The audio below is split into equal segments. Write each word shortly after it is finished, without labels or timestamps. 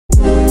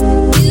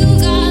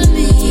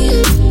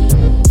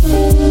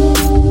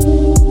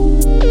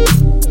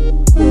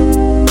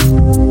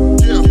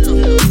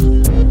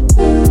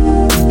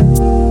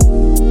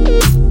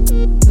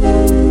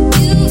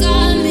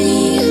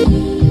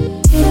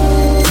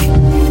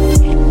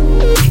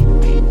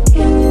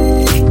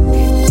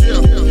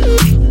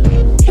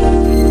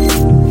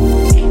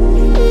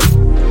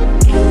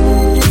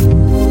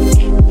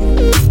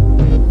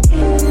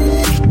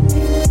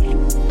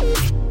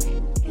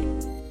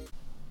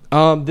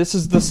This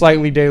is the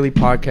Slightlee Daily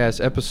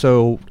podcast,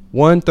 episode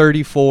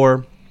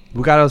 134.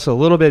 We got us a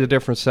little bit of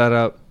different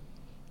setup.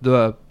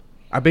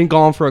 I've been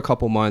gone for a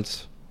couple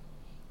months,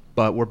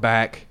 but we're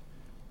back.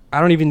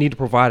 I don't even need to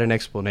provide an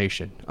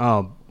explanation.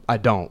 I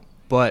don't,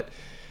 but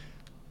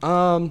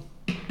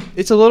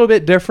it's a little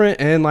bit different,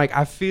 and like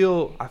I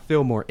feel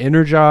more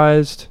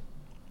energized.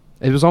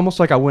 It was almost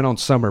like I went on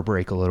summer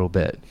break a little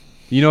bit.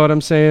 You know what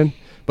I'm saying?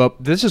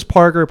 But this is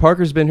Parker.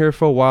 Parker's been here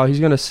for a while. He's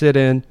gonna sit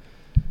in.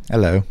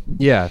 Hello.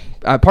 Yeah,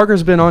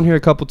 Parker's been on here a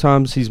couple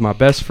times. He's my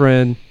best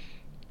friend.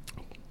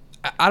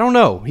 I don't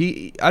know.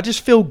 I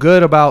just feel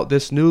good about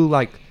this new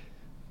like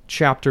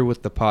chapter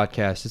with the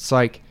podcast. It's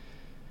like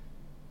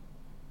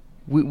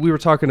we were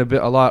talking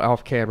a lot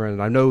off camera,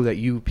 and I know that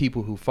you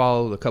people who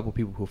follow, the couple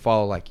people who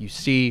follow, like you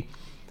see,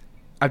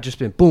 I've just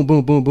been boom,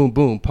 boom, boom, boom,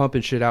 boom,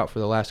 pumping shit out for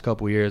the last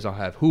couple of years. I'll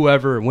have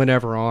whoever and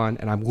whenever on,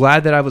 and I'm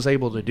glad that I was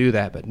able to do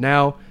that. But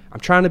now I'm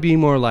trying to be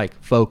more like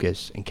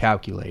focused and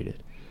calculated.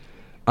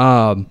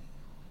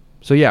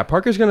 So yeah,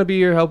 Parker's going to be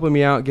here helping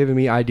me out, giving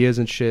me ideas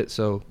and shit.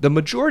 So the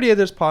majority of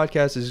this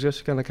podcast is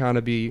just going to kind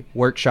of be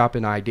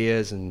workshopping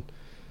ideas.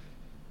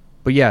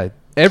 But yeah,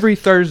 every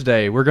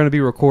Thursday we're going to be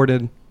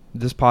recording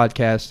this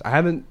podcast. I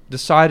haven't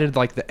decided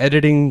like the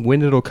editing,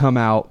 when it'll come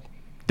out.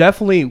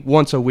 Definitely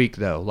once a week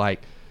though.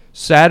 Like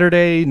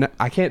Saturday,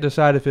 I can't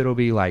decide if it'll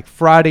be like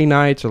Friday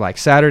nights or like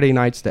Saturday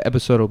nights the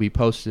episode will be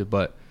posted.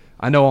 But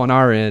I know on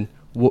our end,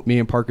 me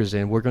and Parker's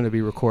end, we're going to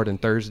be recording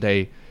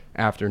Thursday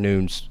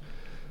afternoons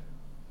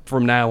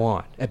from now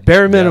on. At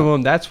bare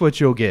minimum, that's what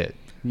you'll get,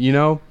 you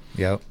know?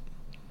 Yep.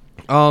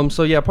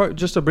 So yeah,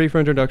 just a brief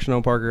introduction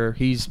on Parker.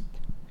 He's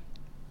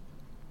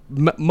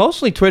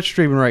mostly Twitch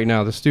streaming right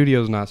now. The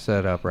studio's not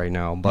set up right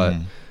now, but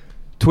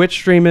Twitch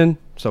streaming.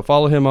 So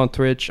follow him on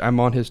Twitch. I'm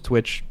on his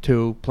Twitch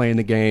too, playing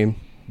the game,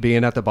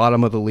 being at the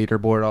bottom of the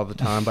leaderboard all the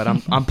time. But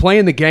I'm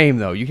playing the game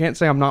though. You can't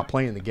say I'm not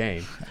playing the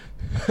game.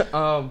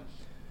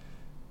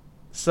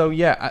 So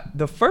yeah,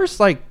 the first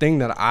like thing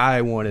that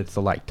I wanted to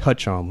like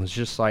touch on was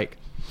just like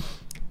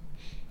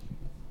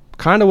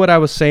kind of what I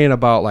was saying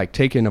about like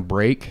taking a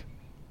break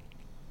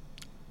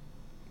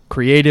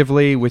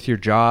creatively with your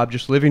job,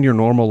 just living your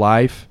normal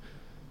life.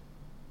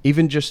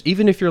 Even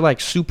if you're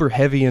like super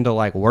heavy into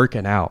like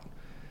working out,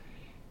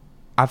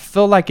 I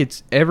feel like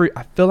it's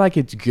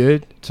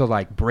good to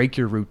like break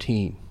your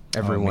routine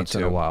every once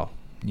in a while.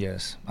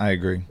 Yes, I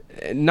agree.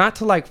 Not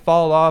to like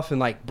fall off and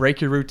like break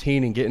your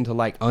routine and get into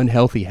like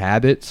unhealthy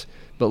habits,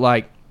 but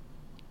like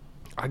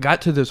I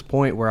got to this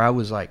point where I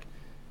was like,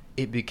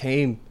 it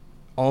became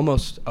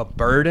almost a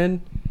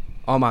burden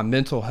on my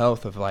mental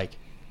health of like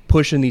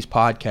pushing these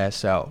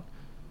podcasts out.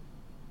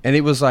 And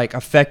it was like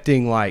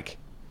affecting like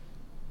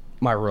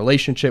my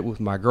relationship with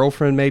my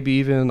girlfriend, maybe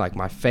even like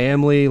my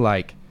family.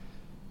 Like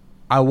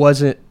I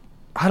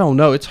don't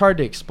know. It's hard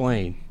to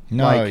explain.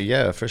 No, like,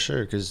 yeah, for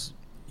sure. Because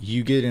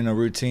you get in a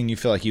routine, you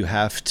feel like you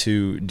have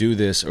to do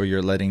this or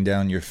you're letting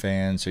down your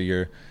fans or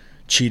you're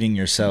cheating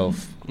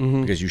yourself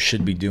because you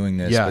should be doing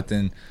this. Yeah. But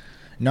then,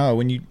 no,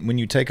 when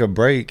you take a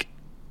break,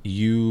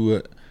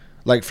 you,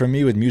 like for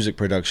me with music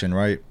production,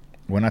 right?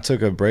 When I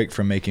took a break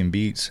from making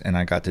beats and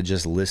I got to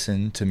just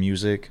listen to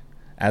music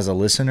as a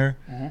listener,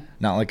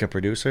 not like a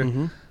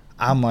producer,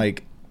 I'm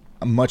like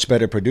a much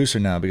better producer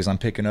now because I'm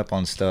picking up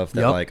on stuff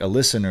that like a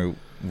listener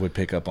would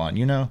pick up on,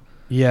 you know?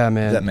 Yeah,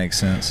 man. If that makes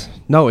sense.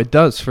 No, it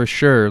does for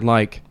sure.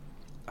 Like,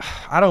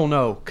 I don't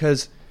know,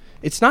 because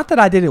it's not that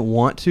I didn't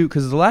want to,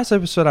 because the last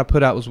episode I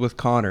put out was with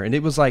Connor, and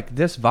it was like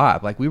this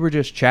vibe. Like, we were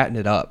just chatting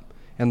it up.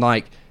 And,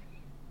 like,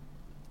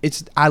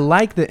 I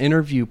like the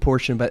interview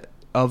portion, but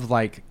of,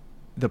 like,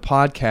 the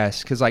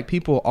podcast, because, like,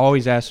 people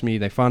always ask me,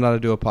 they find out I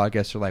do a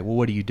podcast, they're like, well,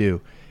 what do you do?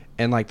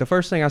 And, like, the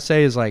first thing I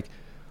say is, like,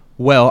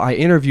 well, I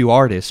interview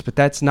artists, but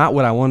that's not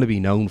what I want to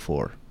be known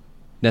for.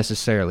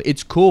 Necessarily.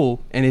 It's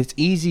cool and it's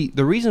easy.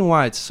 The reason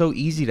why it's so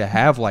easy to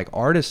have like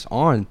artists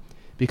on,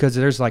 because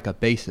there's like a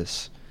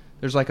basis.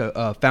 There's like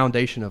a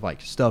foundation of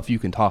like stuff you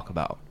can talk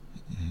about.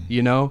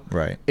 You know?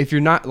 Right. If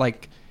you're not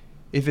like,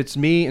 if it's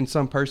me and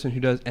some person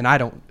who does, and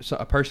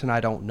a person I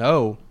don't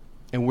know,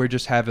 and we're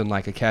just having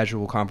like a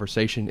casual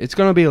conversation, it's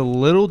going to be a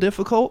little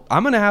difficult.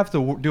 I'm going to have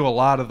to do a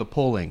lot of the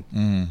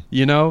pulling,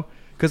 you know?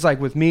 Because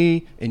like with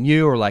me and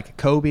you, or like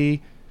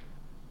Kobe,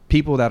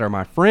 people that are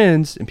my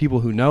friends and people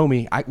who know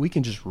me, we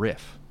can just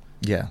riff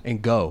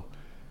and go.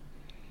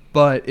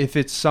 But if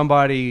it's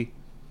somebody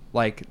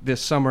like this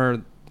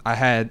summer, I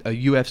had a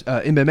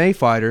MMA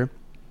fighter,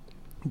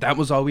 that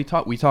was all we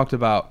talked. We talked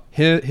about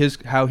his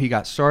how he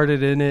got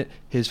started in it,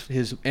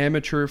 his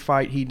amateur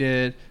fight he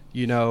did,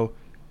 you know,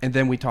 and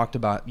then we talked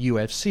about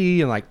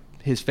UFC and like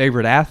his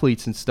favorite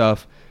athletes and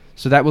stuff.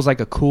 So that was like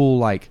a cool,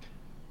 like,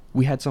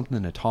 we had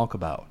something to talk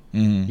about,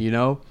 you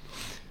know?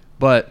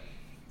 But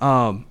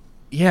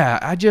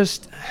yeah,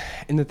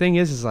 and the thing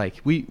is like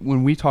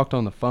when we talked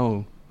on the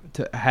phone,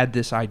 had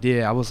this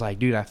idea, I was like,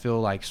 dude, I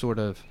feel like sort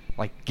of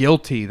like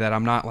guilty that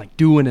I'm not like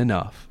doing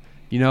enough,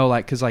 you know,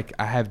 like, cause like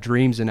I have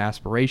dreams and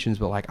aspirations,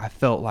 but like I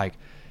felt like,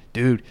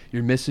 dude,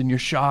 you're missing your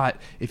shot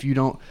if you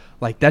don't,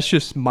 like, that's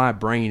just my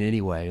brain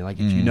anyway. Like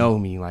if you know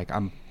me, like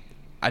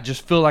I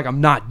just feel like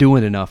I'm not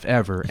doing enough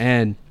ever.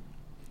 And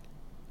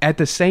at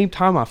the same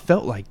time I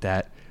felt like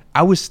that,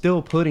 I was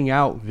still putting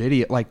out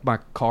video, like my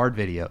card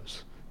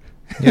videos.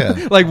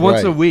 Yeah. Like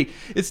once a week.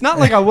 It's not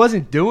like I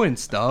wasn't doing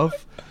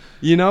stuff,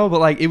 but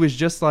like it was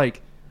just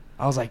like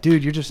I was like,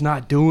 dude, you're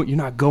not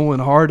going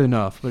hard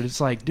enough. But it's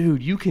like,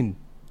 dude, you can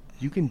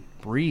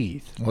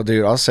breathe. Well,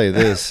 dude, I'll say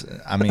this.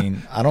 I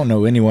mean, I don't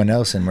know anyone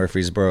else in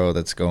Murfreesboro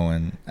that's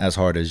going as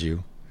hard as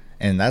you.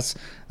 And that's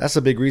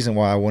a big reason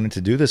why I wanted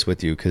to do this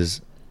with you, cuz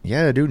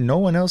yeah, dude, no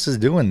one else is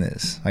doing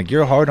this. Like,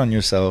 you're hard on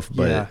yourself,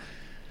 but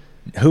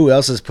who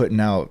else is putting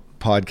out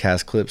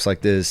podcast clips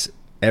like this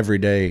every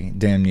day,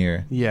 damn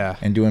near? Yeah.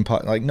 And doing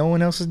like, no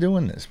one else is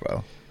doing this,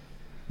 bro.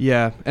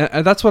 Yeah,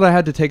 and that's what I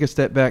had to take a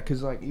step back,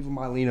 because like even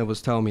Mylena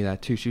was telling me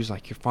that too. She was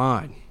like, "You're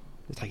fine."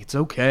 It's like, it's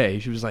okay.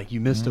 She was like,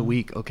 "You missed a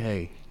week,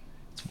 okay,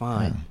 it's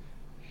fine,"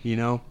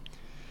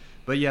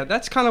 But yeah,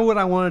 that's kind of what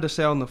I wanted to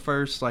say on the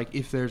first. Like,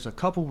 if there's a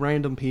couple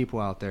random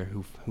people out there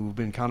who've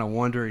been kind of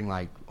wondering,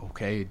 like,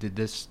 okay, did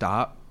this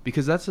stop?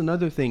 Because that's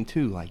another thing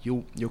too. Like,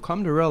 you'll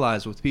come to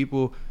realize with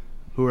people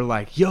who are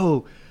like,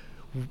 "Yo."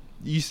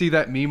 You see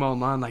that meme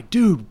online, like,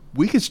 dude,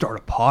 we could start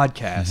a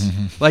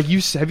podcast. Like,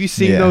 have you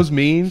seen those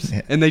memes?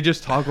 Yeah. And they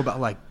just talk about,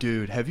 like,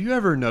 dude, have you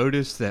ever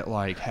noticed that,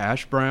 like,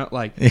 hash brown,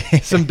 like,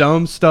 some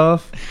dumb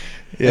stuff?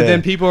 Yeah. And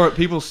then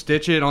people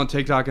stitch it on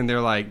TikTok, and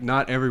they're like,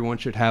 not everyone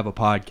should have a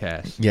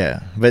podcast.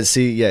 Yeah, but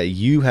see,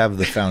 you have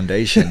the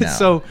foundation now.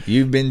 So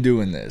you've been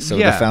doing this, so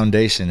the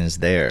foundation is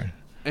there.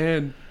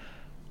 And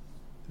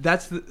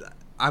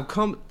I've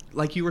come,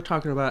 like you were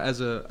talking about, as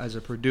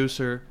a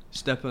producer,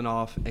 stepping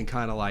off and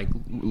kind of like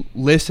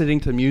listening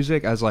to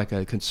music as like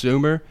a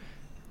consumer.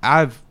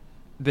 I've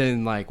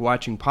been like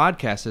watching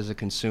podcasts as a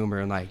consumer,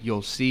 and like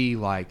you'll see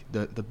like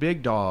the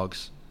big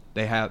dogs,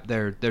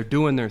 they're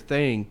doing their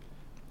thing,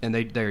 and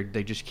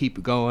they just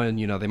keep going.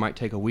 They might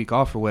take a week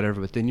off or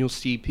whatever, but then you'll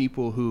see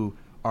people who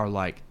are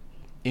like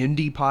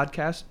indie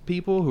podcast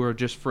people who are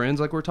just friends,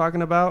 like we're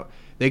talking about.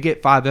 They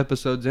get 5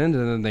 episodes in,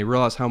 and then they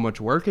realize how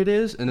much work it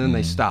is, and then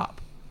they stop.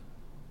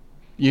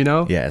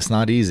 Yeah, it's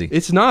not easy.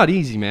 It's not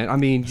easy, man. I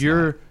mean,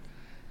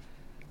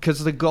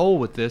 because the goal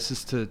with this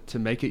is to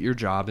make it your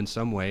job in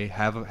some way,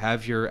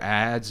 have your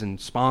ads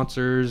and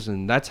sponsors,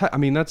 and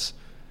it's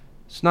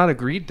not a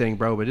greed thing,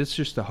 bro, but it's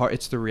just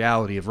it's the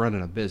reality of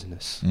running a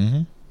business.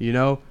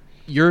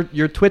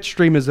 Your Twitch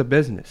stream is a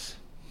business.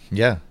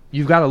 Yeah,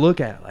 you've got to look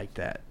at it like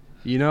that.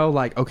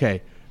 Like,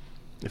 okay,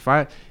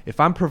 if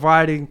I'm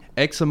providing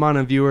X amount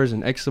of viewers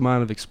and X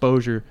amount of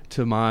exposure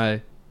to my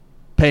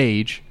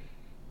page,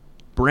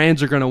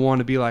 brands are going to want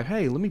to be like,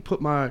 hey, let me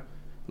put my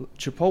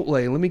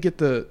Chipotle, let me get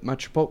my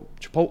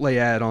Chipotle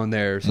ad on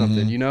there or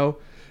something,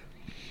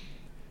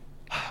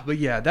 But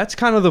yeah, that's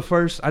kind of the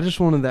first. I just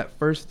wanted that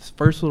first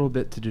little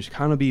bit to just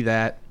kind of be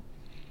that,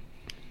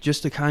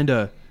 just to kind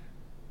of,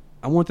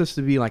 I want this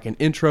to be like an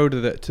intro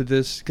to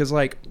this, because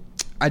like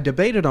I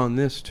debated on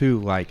this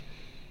too, like,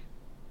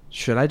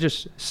 should I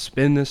just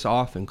spin this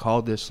off and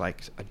call this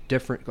like a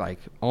different, like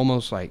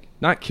almost like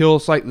not kill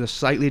the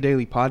Slightlee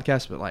Daily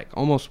podcast, but like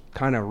almost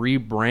kind of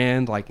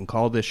rebrand, like, and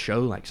call this show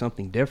like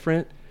something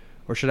different?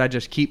 Or should I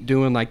just keep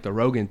doing like the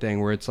Rogan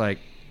thing, where it's like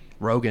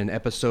Rogan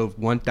episode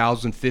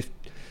 1050?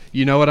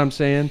 You know what I'm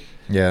saying?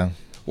 Yeah.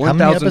 How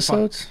many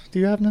episodes do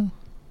you have now?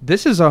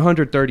 This is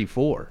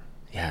 134.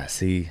 Yeah,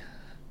 see,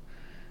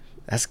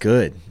 that's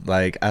good.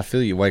 Like, I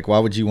feel you. Like, why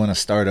would you want to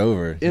start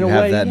over? In you a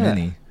have way, that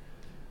many.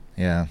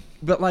 Yeah.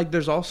 But like,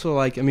 there's also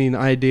like, I mean,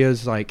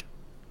 ideas like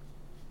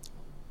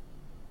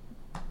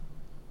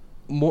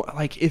more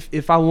like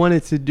if I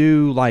wanted to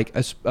do like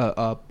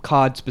a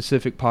COD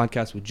specific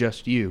podcast with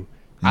just you,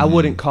 I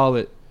wouldn't call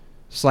it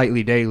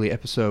Slightly Daily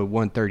episode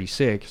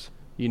 136.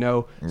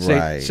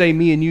 Say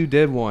me and you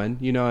did one,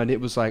 and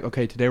it was like,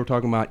 okay, today we're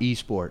talking about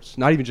esports,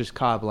 not even just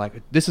COD, but like,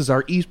 this is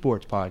our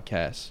esports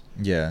podcast.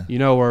 Yeah.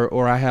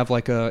 Or I have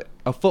like a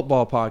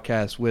football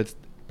podcast with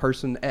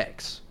person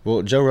X.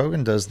 Well, Joe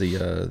Rogan does the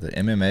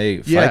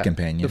MMA fight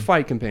companion. The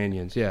fight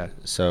companions, yeah.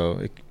 So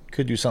it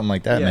could do something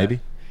like that, maybe.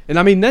 And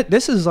I mean,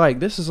 this is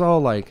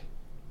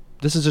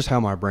just how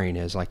my brain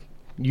is. Like,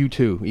 you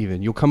too,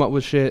 even. You'll come up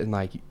with shit, and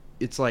like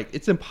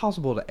it's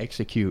impossible to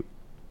execute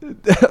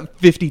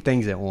 50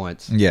 things at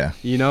once. Yeah.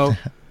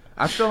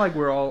 I feel like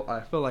we're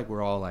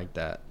all like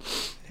that.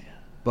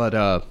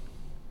 But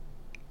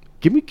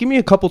give me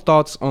a couple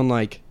thoughts on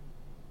like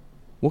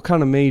what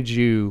kind of made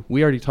you,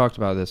 we already talked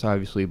about this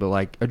obviously, but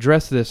like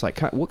address this, like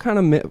what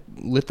kind of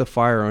lit the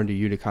fire under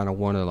you to kind of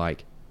want to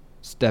like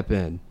step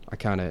in,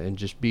 and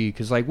just be,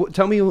 cuz like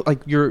tell me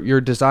like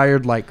your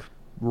desired like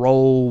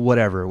role,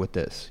 whatever, with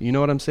this. You know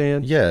what I'm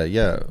saying?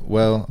 Yeah.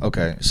 Well,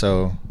 okay.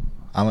 So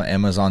I'm an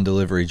Amazon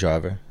delivery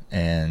driver,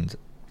 and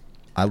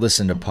I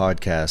listen to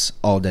podcasts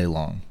all day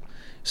long.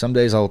 Some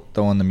days I'll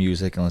throw on the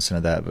music and listen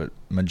to that, but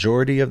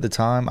majority of the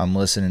time I'm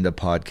listening to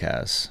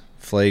podcasts.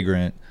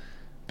 Flagrant,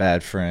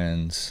 Bad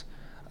Friends,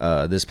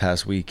 this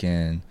past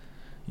weekend,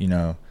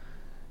 and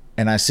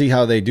I see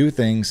how they do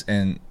things,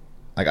 and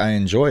like I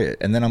enjoy it.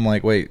 And then I'm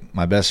like, wait,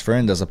 my best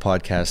friend does a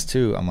podcast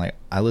too. I'm like,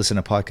 I listen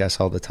to podcasts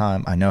all the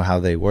time. I know how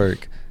they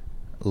work.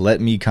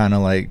 let me kind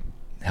of like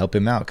help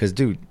him out. Because,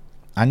 dude,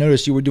 I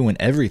noticed you were doing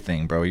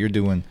everything, bro. You're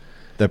doing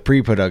the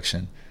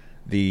pre-production,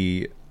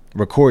 the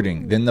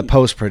recording, then the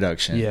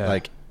post-production. Yeah.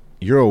 Like,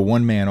 you're a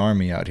one-man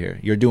army out here.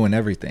 You're doing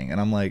everything. And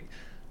I'm like,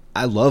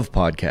 I love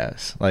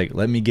podcasts. Like,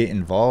 let me get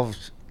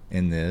involved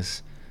in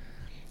this.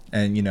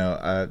 And, you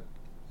know,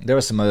 there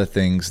were some other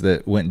things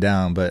that went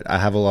down, but I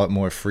have a lot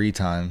more free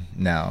time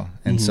now.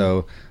 And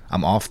so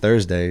I'm off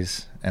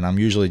Thursdays, and I'm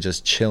usually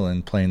just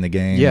chilling, playing the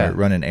game or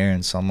running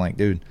errands. So I'm like,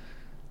 dude,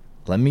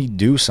 let me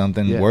do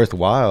something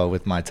worthwhile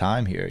with my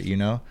time here, you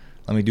know?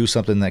 Let me do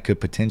something that could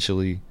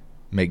potentially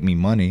make me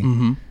money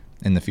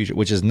in the future,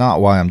 which is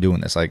not why I'm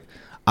doing this. Like,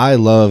 I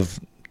love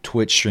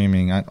Twitch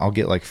streaming. I'll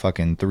get like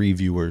fucking 3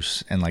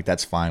 viewers, and like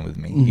that's fine with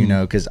me, you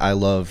know, because I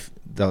love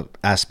the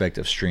aspect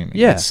of streaming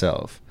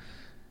itself.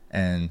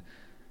 And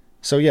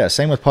so, yeah,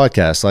 same with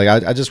podcasts. Like,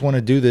 I just want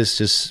to do this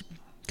just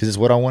because it's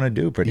what I want to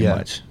do pretty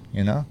much,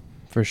 you know?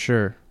 For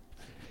sure.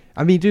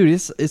 I mean, dude,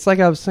 it's like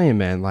I was saying,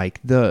 man, like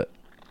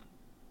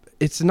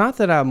it's not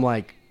that I'm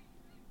like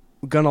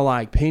gonna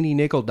like penny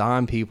nickel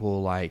dime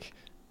people like,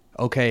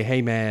 okay,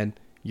 hey man,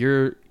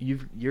 you're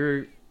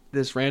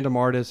this random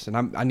artist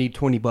and I need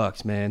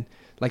 $20, man.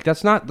 Like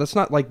that's not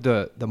like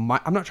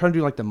I'm not trying to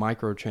do like the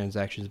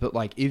microtransactions, but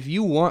like if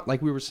you want,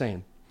 like we were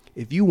saying,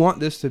 if you want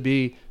this to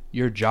be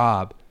your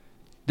job,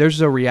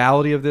 there's a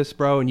reality of this,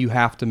 bro, and you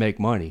have to make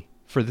money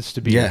for this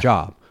to be your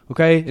job.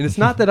 Okay? And it's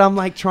not that I'm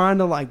like trying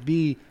to like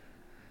be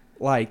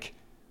like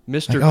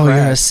Mr. Like, oh, Krabs.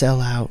 you're a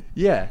sellout.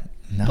 Yeah.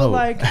 No. But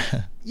like,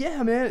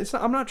 yeah, man,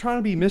 I'm not trying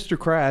to be Mr.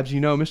 Krabs, you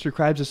know, Mr.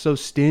 Krabs is so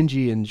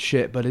stingy and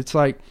shit, but it's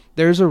like,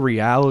 there's a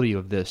reality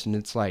of this. And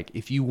it's like,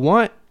 if you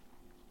want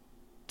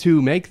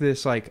to make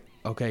this like,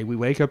 okay, we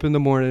wake up in the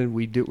morning,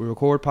 we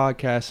record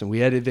podcasts and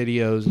we edit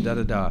videos,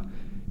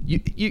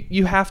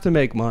 you have to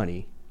make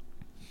money.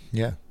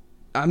 Yeah.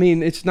 I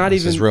mean, it's not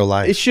even real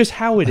life. It's just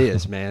how it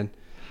is, man.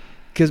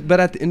 But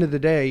at the end of the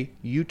day,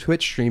 you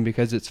Twitch stream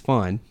because it's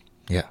fun.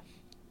 Yeah.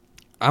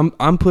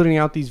 I'm putting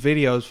out these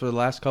videos for the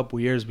last couple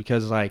of years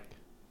because like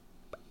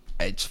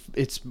it's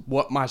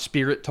what my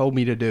spirit told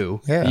me to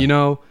do. Yeah. You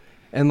know?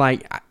 And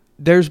like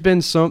there's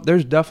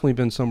definitely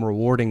been some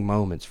rewarding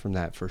moments from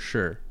that for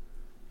sure.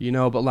 You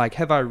know, but like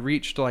have I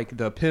reached like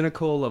the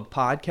pinnacle of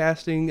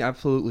podcasting?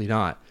 Absolutely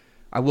not.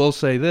 I will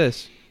say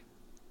this.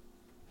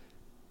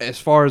 As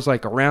far as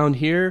like around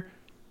here,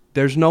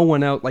 there's no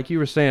one else, like you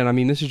were saying, I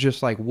mean, this is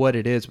just like what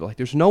it is, but like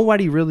there's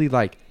nobody really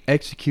like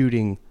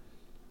executing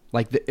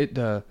like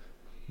the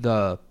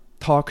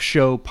talk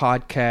show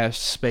podcast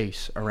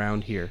space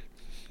around here.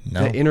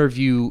 No. The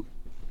interview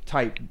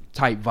type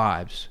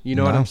vibes. You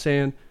know what I'm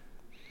saying?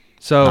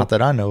 So not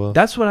that I know of.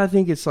 That's what I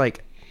think it's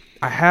like.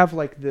 I have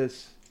like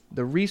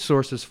the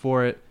resources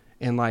for it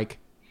and like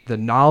the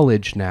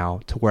knowledge now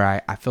to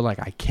where I feel like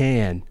I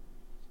can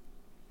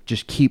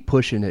just keep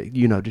pushing it,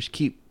 you know, just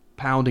keep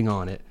pounding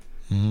on it.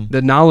 Mm-hmm.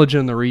 The knowledge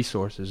and the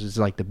resources is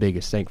like the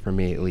biggest thing for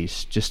me, at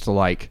least, just to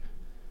like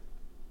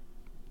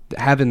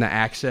having the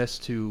access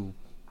to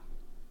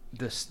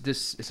this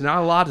it's not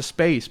a lot of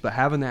space, but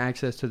having the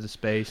access to the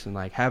space and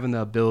like having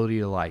the ability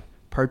to like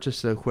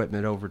purchase the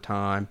equipment over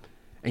time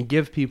and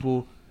give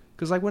people,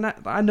 because like when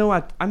I know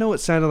it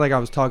sounded like I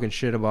was talking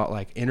shit about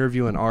like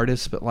interviewing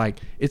artists, but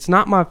like it's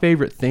not my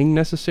favorite thing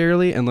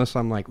necessarily unless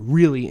I'm like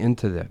really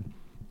into them.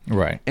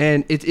 Right.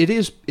 And it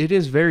is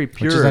very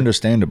pure. Which is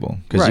understandable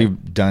because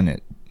you've done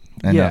it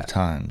enough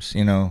times,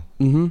 you know?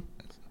 Mm-hmm.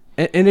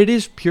 And it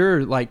is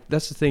pure. Like,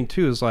 that's the thing,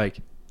 too, is like,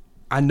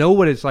 I know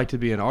what it's like to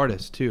be an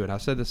artist, too. And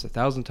I've said this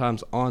 1,000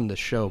 times on the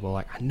show, but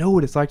like, I know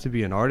what it's like to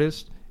be an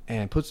artist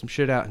and put some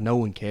shit out and no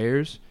one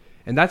cares.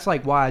 And that's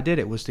like why I did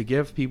it, was to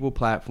give people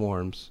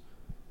platforms,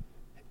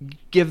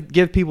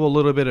 give people a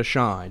little bit of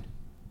shine,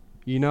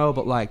 you know?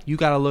 But like, you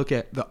got to look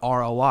at the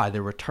ROI,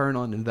 the return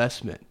on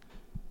investment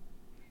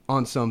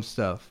on some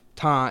stuff.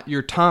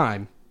 Your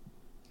time,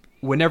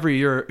 whenever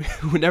you're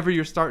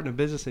starting a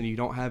business and you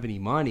don't have any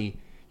money,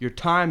 your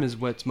time is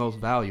what's most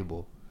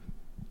valuable.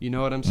 You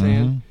know what I'm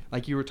saying? Mm-hmm.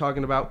 Like you were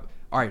talking about,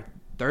 all right,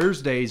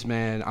 Thursdays,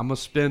 man, I'm going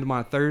to spend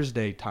my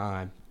Thursday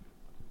time.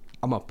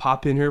 I'm going to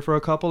pop in here for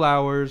a couple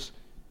hours,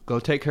 go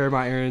take care of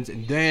my errands,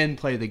 and then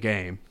play the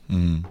game.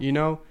 Mm-hmm. You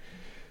know?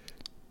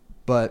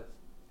 But,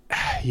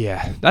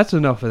 yeah, that's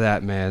enough of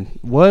that, man.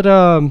 What,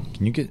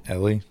 Can you get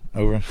Ellie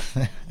over?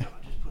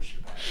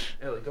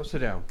 Ellie, go sit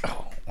down.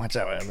 Oh, watch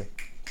out, Ellie.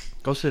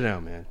 Go sit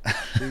down, man.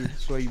 Dude,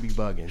 that's why you be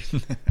bugging.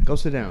 Go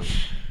sit down.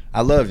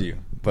 I love you,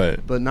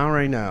 but not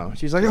right now.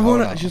 She's like,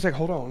 hold on. She's like,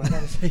 hold on. I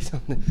gotta say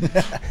something.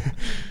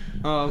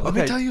 Let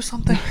me tell you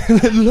something.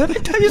 Let me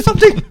tell you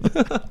something.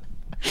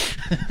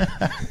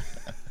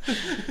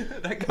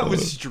 That guy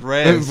was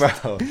stressed,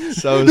 bro.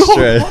 So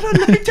stressed. Hold on.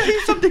 Let me tell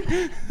you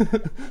something.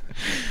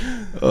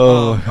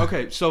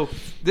 Okay, so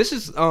this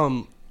is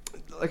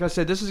like I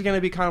said, this is going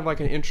to be kind of like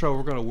an intro.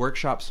 We're going to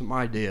workshop some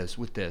ideas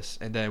with this.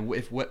 And then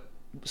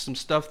some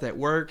stuff that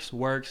works.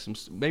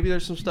 Maybe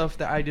there's some stuff,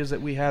 the ideas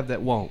that we have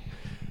that won't.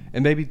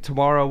 And maybe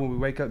tomorrow when we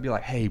wake up, be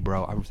like, hey,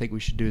 bro, I think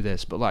we should do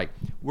this. But like,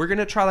 we're going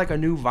to try like a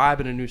new vibe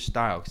and a new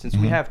style. Since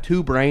we have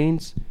two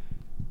brains,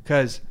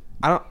 because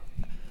I don't.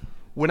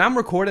 When I'm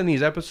recording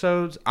these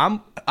episodes,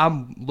 I'm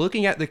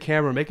looking at the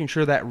camera, making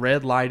sure that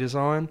red light is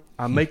on.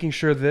 I'm making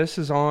sure this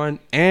is on,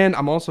 and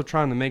I'm also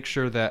trying to make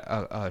sure that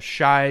a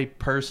shy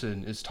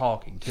person is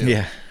talking too.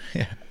 Yeah.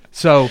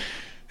 So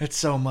it's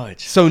so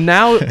much. So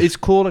now it's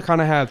cool to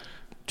kind of have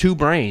two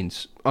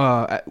brains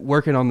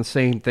working on the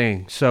same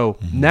thing. So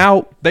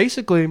now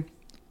basically,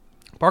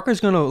 Parker's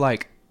gonna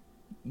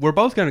we're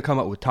both going to come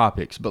up with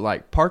topics, but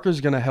like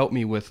Parker's going to help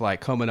me with like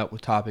coming up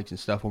with topics and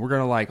stuff. And we're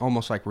going to like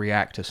almost like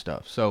react to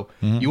stuff. So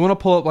you want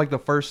to pull up like the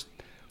first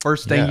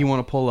thing you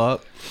want to pull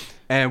up,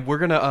 and we're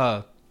going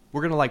to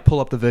like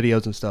pull up the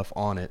videos and stuff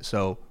on it.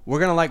 So we're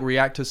going to like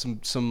react to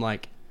some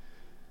like,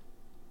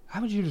 how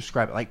would you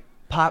describe it? Like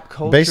pop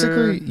culture.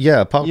 Basically,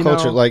 yeah, pop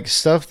culture, like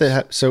stuff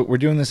that so we're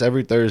doing this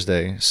every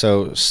Thursday.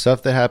 So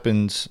stuff that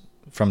happens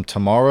from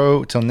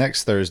tomorrow till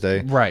next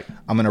Thursday, right?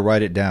 I'm going to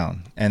write it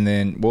down, and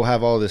then we'll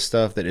have all this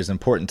stuff that is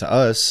important to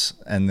us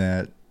and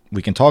that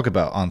we can talk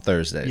about on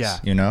Thursdays. Yeah.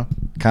 You know,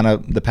 kind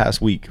of the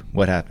past week,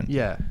 what happened.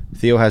 Yeah.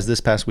 Theo has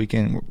this past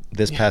weekend,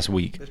 this past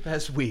week. This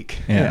past week.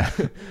 Yeah.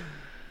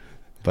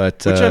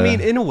 But which I mean,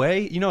 in a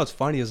way, you know, what's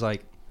funny is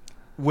like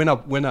when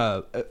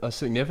a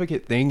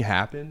significant thing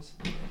happens,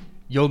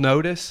 you'll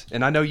notice,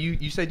 and I know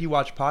you said you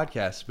watch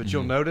podcasts, but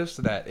you'll notice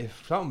that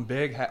if something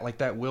big like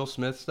that Will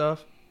Smith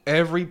stuff,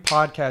 every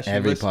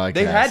podcast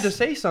they had to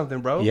say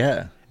something, bro.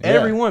 Yeah.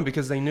 Everyone,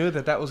 because they knew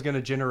that was going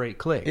to generate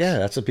clicks. Yeah,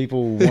 that's what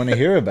people want to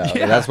hear about.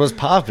 Yeah. That's what's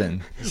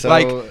popping. So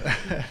like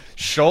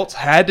Schultz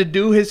had to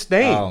do his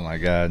thing. Oh my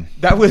God.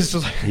 That was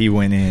like, he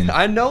went in.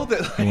 I know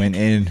that He went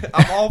in.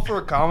 I'm all for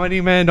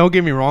comedy, man. Don't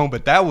get me wrong,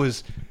 but that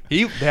was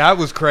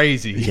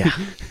crazy. Yeah.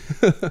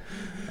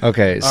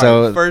 Okay,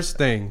 so right, first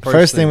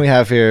thing we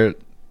have here,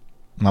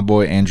 my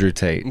boy Andrew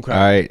Tate. Okay. All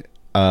right.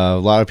 A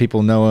lot of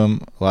people know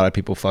him. A lot of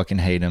people fucking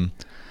hate him.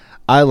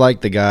 I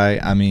like the guy.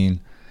 I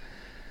mean,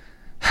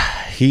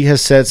 he has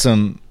said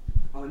some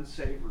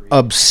unsavory,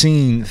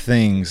 obscene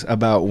things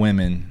about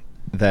women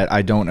that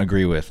I don't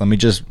agree with. Let me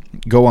just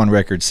go on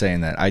record saying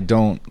that. I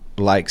don't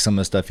like some of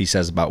the stuff he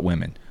says about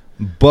women.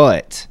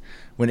 But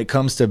when it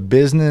comes to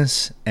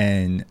business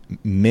and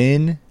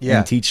men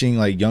and teaching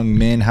like young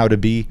men how to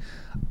be,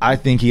 I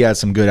think he had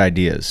some good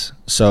ideas.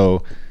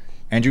 So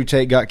Andrew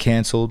Tate got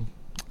canceled.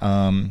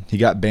 He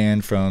got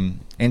banned from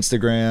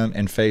Instagram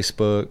and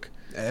Facebook.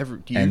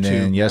 And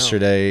then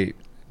yesterday,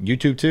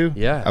 YouTube too?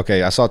 Yeah.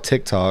 Okay, I saw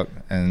TikTok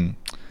and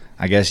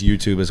I guess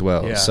YouTube as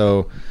well. Yeah.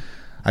 So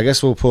I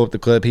guess we'll pull up the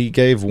clip. He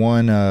gave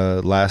one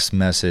last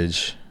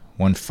message,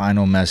 one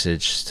final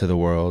message to the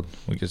world.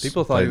 We just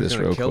people thought he was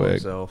going to kill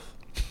himself.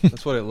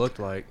 That's what it looked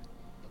like.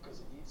 Because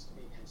it needs to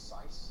be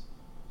concise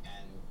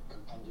and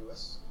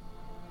compendious,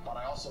 but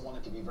I also want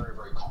it to be very,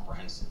 very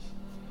comprehensive.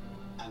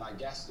 And I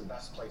guess the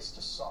best place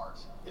to start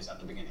is at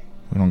the beginning.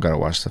 We don't got to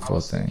watch the full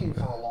thing.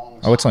 But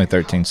oh, it's only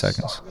 13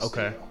 seconds.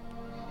 Okay.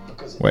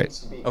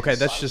 Wait. Okay,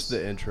 that's just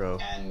the intro.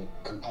 And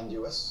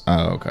compendious.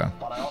 Oh, okay.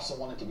 But I also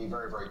want it to be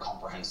very, very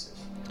comprehensive.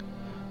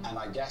 And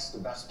I guess the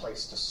best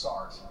place to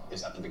start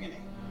is at the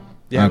beginning.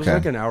 Yeah, it was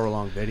like an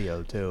hour-long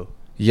video, too.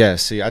 Yeah,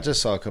 see, I just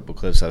saw a couple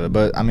clips of it,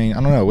 but I mean,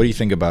 I don't know. What do you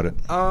think about it?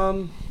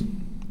 I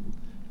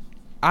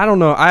don't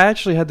know. I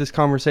actually had this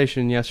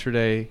conversation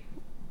yesterday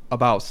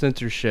about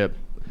censorship.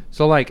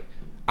 So, like,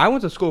 I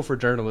went to school for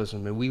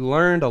journalism, and we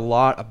learned a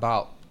lot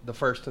about the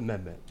First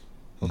Amendment.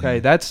 Okay,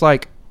 that's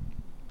like,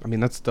 I mean,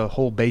 that's the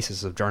whole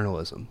basis of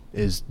journalism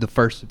is the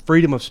first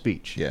freedom of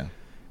speech. Yeah.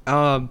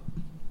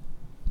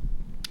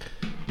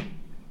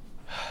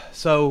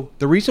 So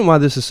the reason why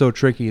this is so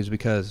tricky is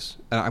because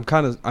I'm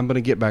going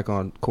to get back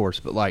on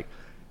course, but like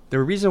the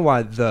reason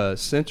why the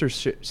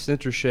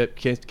censorship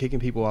kicking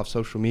people off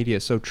social media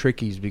is so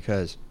tricky is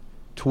because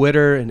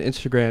Twitter and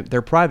Instagram,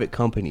 they're private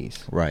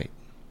companies. Right.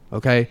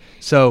 Okay.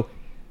 So,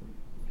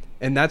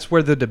 and that's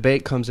where the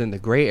debate comes in. The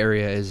gray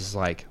area is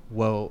like,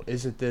 well,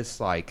 isn't this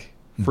like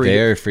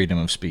their freedom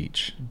of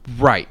speech?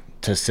 Right.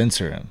 To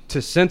censor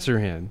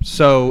him.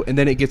 So, and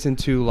then it gets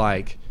into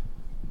like,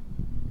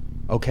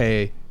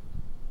 okay,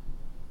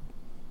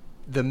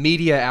 the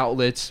media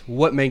outlets,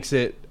 what makes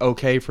it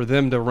okay for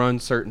them to run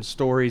certain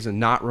stories and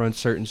not run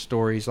certain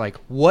stories? Like,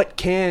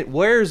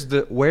 where's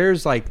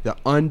like the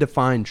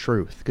undefined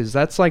truth? Because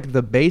that's like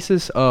the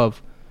basis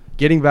of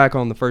getting back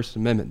on the First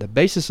Amendment. The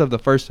basis of the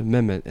First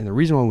Amendment, and the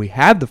reason why we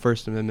have the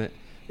First Amendment,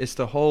 is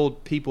to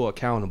hold people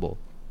accountable,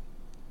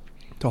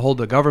 to hold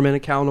the government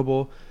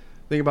accountable.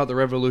 Think about the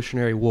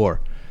Revolutionary War.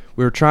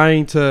 We were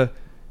trying to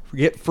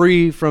get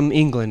free from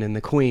England and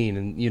the Queen,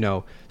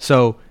 and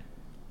so.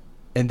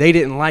 And they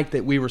didn't like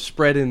that we were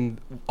spreading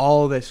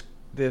all this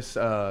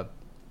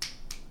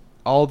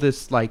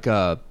like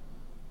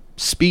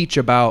speech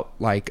about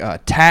like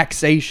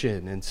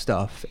taxation and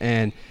stuff,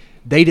 and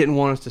they didn't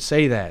want us to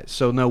say that.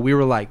 So no, we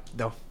were like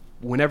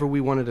whenever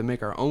we wanted to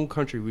make our own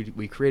country,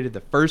 we created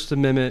the First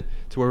Amendment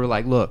to where we're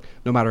like, look,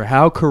 no matter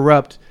how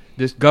corrupt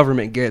this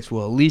government gets,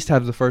 we'll at least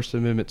have the First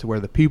Amendment to where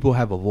the people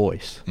have a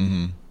voice.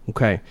 Mm-hmm.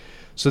 Okay,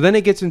 so then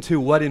it gets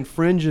into what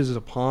infringes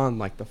upon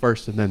like the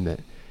First Amendment,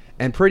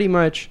 and pretty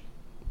much.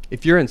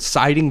 If you're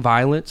inciting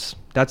violence,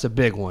 That's a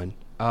big one.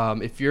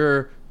 If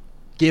you're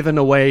giving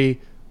away,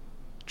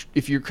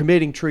 if you're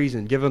committing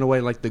treason, giving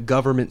away like the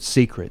government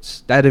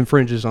secrets, that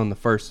infringes on the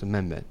First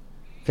Amendment.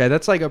 Okay,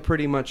 that's like a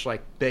pretty much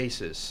like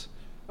basis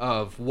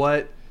of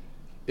what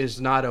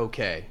is not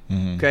okay.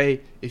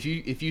 Okay, if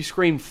you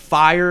scream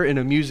fire in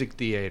a music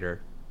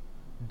theater,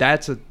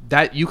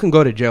 that you can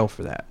go to jail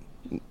for that.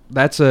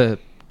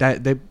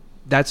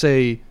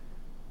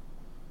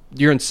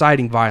 You're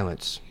inciting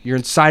violence. You're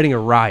inciting a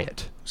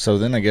riot. So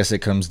then I guess it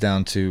comes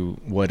down to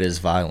what is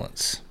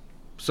violence.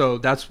 So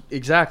that's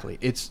exactly.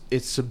 It's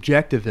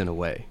subjective in a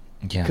way.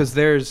 Yeah. Because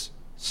there's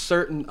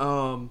certain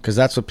because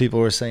that's what people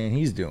are saying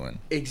he's doing.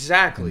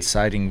 Exactly.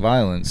 Inciting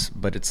violence,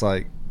 but it's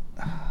like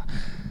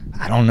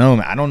I don't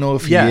know. I don't know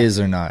if he is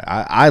or not.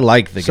 I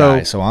like the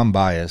guy, so I'm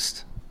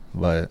biased.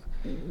 But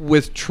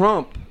with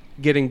Trump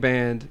getting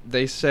banned,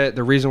 they said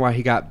the reason why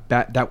he got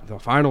that the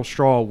final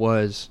straw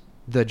was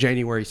the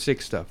January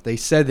 6th stuff. They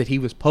said that he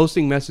was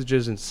posting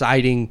messages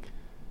inciting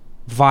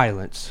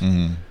violence.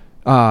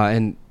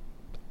 And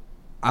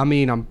I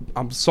mean,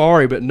 I'm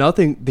sorry, but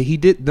nothing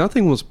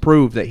was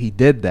proved that he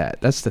did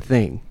that. That's the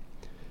thing.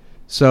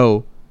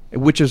 So,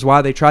 which is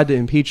why they tried to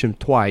impeach him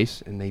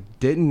twice, and he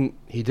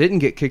didn't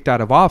get kicked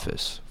out of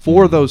office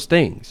for those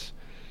things.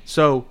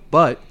 So,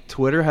 but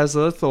Twitter has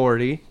the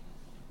authority.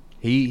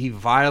 He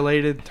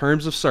violated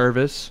terms of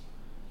service,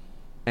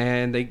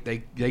 and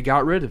they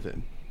got rid of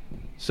him.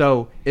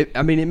 So, it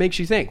makes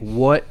you think,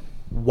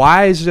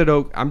 why is it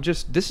okay?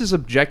 This is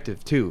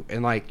objective too.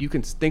 And like, you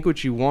can think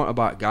what you want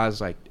about guys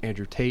like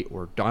Andrew Tate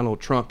or Donald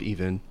Trump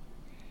even.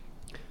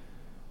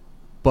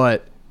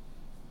 But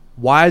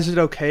why is it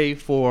okay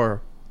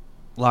for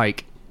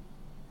like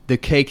the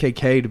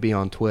KKK to be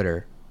on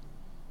Twitter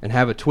and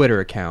have a Twitter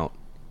account?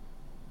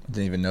 I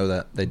didn't even know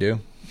that they do.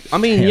 I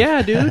mean,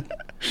 yeah, dude.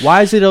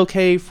 Why is it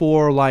okay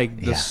for like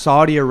the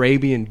Saudi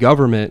Arabian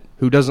government,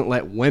 who doesn't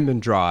let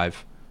women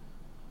drive,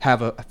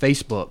 have a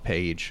Facebook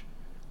page?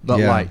 But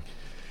like,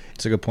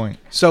 it's a good point.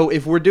 So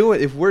if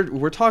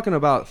we're talking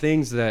about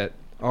things that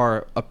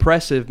are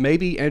oppressive,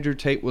 maybe Andrew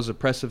Tate was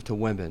oppressive to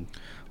women,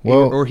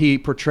 or he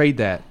portrayed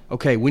that.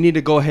 Okay, we need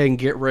to go ahead and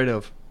get rid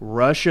of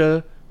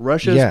Russia's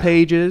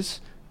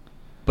pages,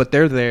 but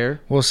they're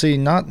there. Well, see,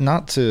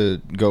 not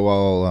to go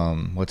all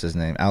what's his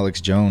name, Alex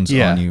Jones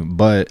on you,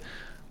 but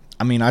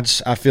I mean, I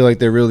feel like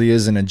there really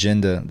is an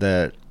agenda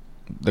that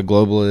the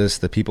globalists,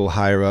 the people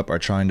higher up, are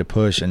trying to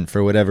push, and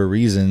for whatever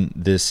reason,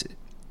 this.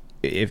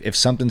 If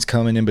something's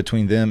coming in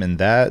between them and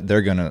that,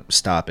 they're going to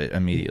stop it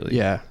immediately.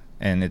 Yeah.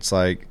 And it's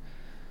like,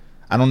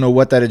 I don't know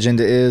what that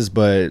agenda is,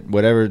 but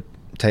whatever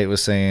Tate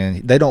was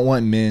saying, they don't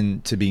want men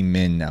to be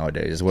men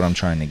nowadays, is what I'm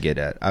trying to get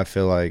at. I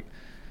feel like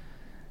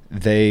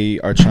they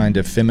are trying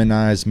to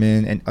feminize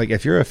men. And like,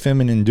 if you're a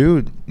feminine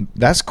dude,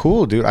 that's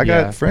cool, dude. I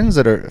got friends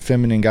that are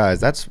feminine guys.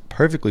 That's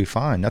perfectly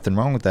fine. Nothing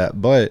wrong with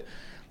that. But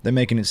they're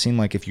making it seem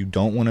like if you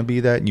don't want to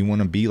be that and you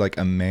want to be like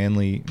a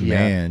manly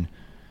man,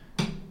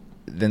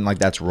 then like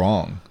that's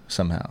wrong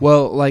somehow.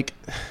 Well, like,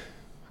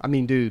 I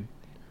mean, dude,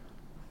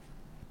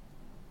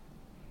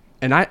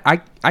 and I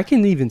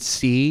can even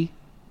see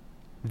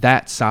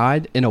that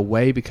side in a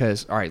way,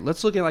 because all right,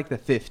 let's look at like the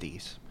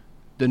 50s,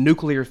 the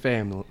nuclear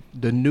family.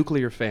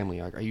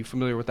 Like, are you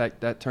familiar with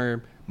that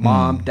term?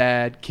 Mom,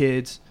 dad,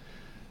 kids,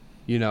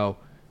 you know,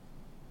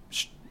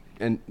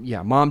 and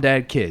mom,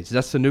 dad, kids.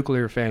 That's the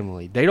nuclear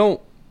family.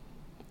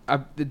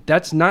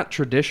 That's not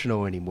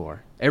traditional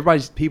anymore.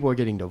 People are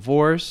getting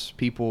divorced.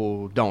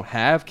 People don't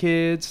have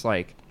kids.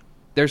 Like,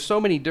 there's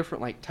so many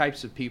different like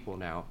types of people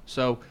now.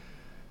 So,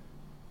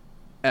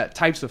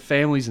 types of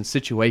families and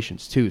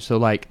situations too. So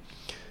like,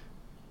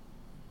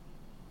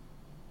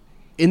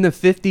 in the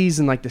 50s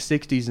and like the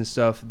 60s and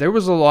stuff, there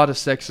was a lot of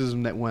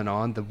sexism that went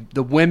on.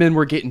 The women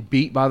were getting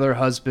beat by their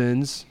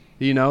husbands.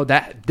 You know,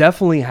 that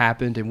definitely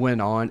happened and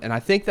went on. And I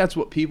think that's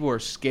what people are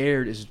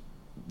scared, is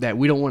that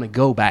we don't want to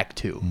go back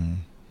to.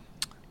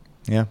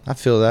 Yeah, I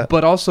feel that.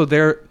 But also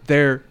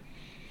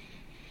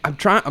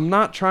I'm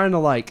not trying to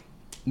like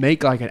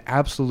make like an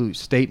absolute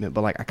statement,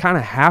 but like I kind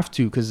of have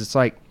to, because it's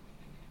like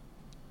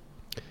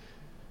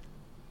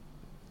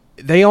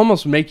they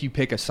almost make you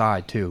pick a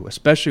side too,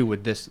 especially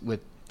with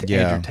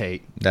Andrew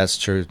Tate. That's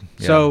true.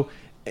 Yeah. So,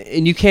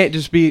 and you can't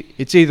just be,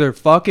 it's either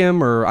fuck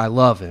him or I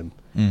love him.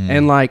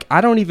 And like,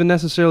 I don't even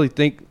necessarily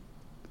think,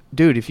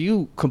 dude, if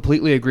you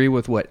completely agree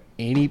with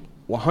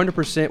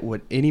 100%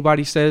 what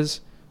anybody says,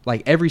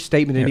 like every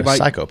statement anybody, a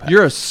psychopath.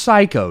 You're a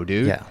psycho,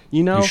 dude. Yeah.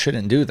 You know? You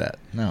shouldn't do that.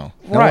 No.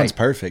 No one's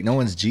perfect. No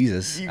one's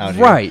Jesus out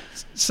here. Right.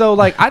 So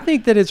like, I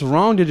think that it's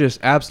wrong to just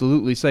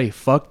absolutely say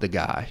fuck the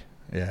guy.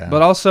 Yeah.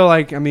 But also,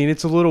 like, I mean,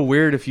 it's a little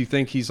weird if you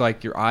think he's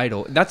like your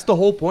idol. That's the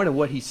whole point of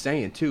what he's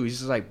saying too. He's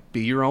just like,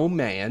 be your own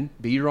man,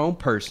 be your own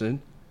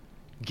person,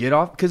 get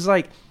off. Because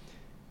like,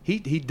 he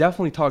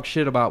definitely talks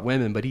shit about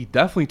women, but he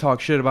definitely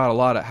talks shit about a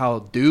lot of how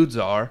dudes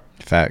are.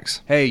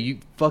 Facts. Hey, you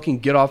fucking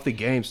get off the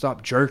game.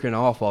 Stop jerking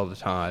off all the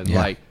time.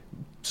 Yeah. Like,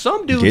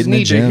 some dudes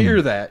need to hear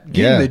that.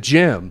 Get in the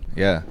gym.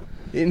 Yeah.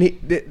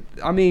 And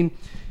I mean,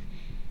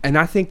 and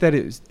I think that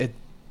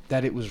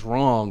it was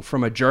wrong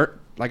from a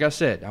like I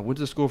said, I went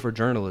to school for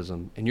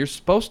journalism, and you're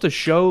supposed to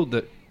show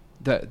the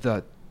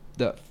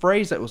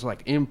phrase that was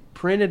like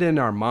imprinted in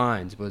our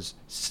minds was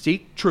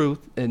seek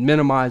truth and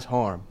minimize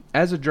harm.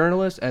 As a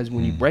journalist, as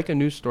when you break a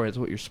news story, that's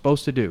what you're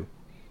supposed to do.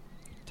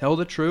 Tell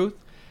the truth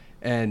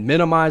and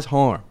minimize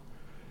harm.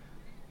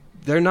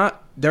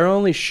 They're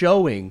only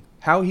showing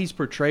how he's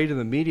portrayed in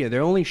the media. They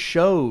only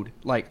showed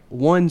like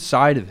one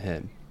side of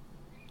him.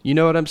 You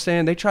know what I'm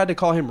saying? They tried to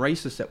call him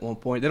racist at one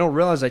point. They don't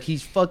realize that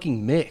he's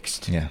fucking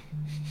mixed. Yeah.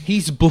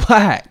 He's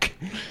black.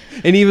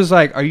 And he was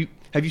like,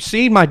 have you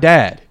seen my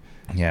dad?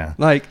 Yeah.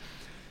 Like,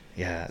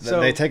 yeah. So,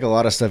 they take a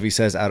lot of stuff he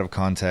says out of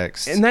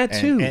context. And that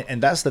too.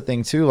 And that's the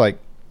thing too. Like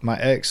my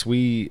ex,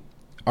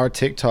 our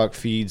TikTok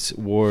feeds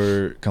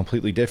were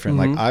completely different.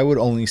 Mm-hmm. Like I would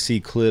only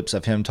see clips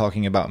of him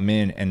talking about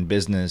men and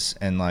business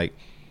and like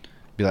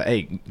be like,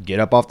 hey, get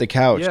up off the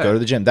couch, go to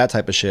the gym, that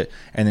type of shit.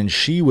 And then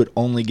she would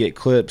only get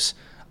clips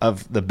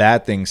of the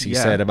bad things he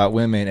said about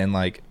women and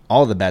like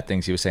all the bad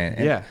things he was saying.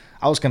 And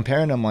I was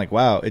comparing them like,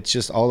 wow, it's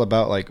just all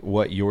about like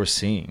what you're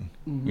seeing,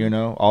 you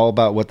know, all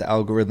about what the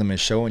algorithm is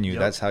showing you.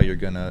 That's how you're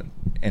going to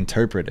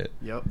interpret it.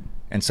 Yep.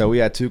 And so we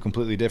had two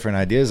completely different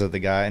ideas of the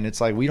guy. And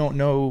it's like, we don't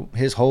know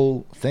his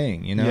whole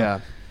thing, you know? Yeah.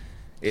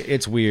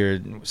 It's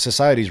weird.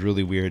 Society's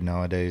really weird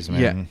nowadays,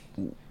 man.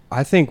 Yeah.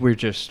 I think we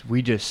just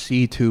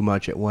see too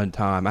much at one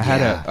time. I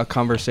had a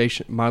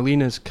conversation.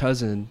 Marlena's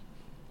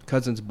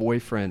cousin's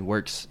boyfriend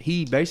works.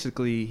 He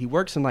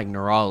works in like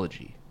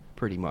neurology,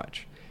 pretty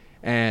much.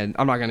 And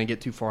I'm not gonna get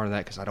too far into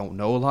that because I don't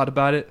know a lot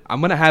about it.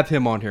 I'm gonna have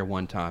him on here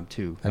one time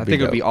too. I think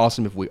it would be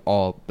awesome if we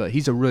all. But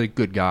he's a really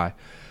good guy.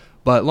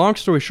 But long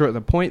story short, the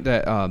point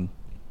that I'm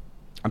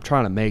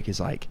trying to make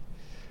is like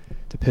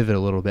to pivot a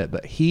little bit.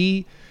 But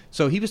he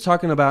was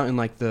talking about in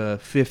like the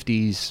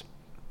 50s.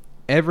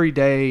 Every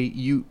day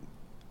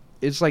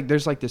it's like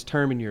there's like this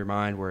term in your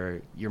mind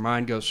where your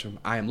mind goes from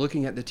I am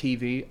looking at the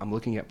TV, I'm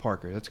looking at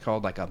Parker. That's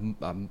called like I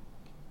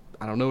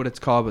don't know what it's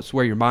called, but it's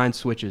where your mind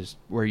switches,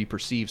 where you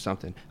perceive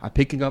something. I'm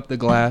picking up the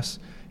glass.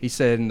 He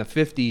said in the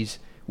 50s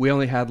we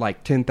only had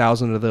like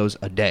 10,000 of those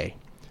a day.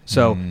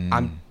 So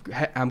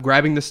I'm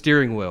grabbing the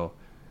steering wheel.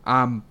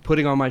 I'm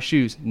putting on my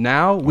shoes.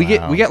 Now we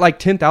get like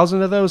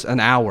 10,000 of those an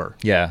hour.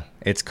 Yeah,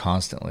 it's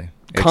constantly.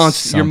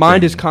 Your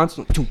mind is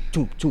constantly.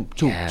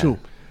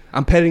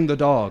 I'm petting the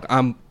dog.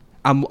 I'm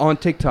on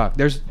TikTok.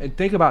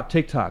 Think about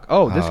TikTok.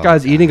 Oh, this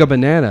guy's eating a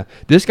banana.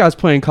 This guy's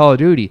playing Call of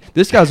Duty.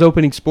 This guy's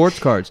opening sports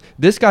cards.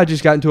 This guy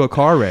just got into a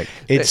car wreck.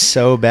 It's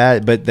so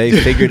bad, but they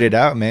figured it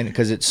out, man,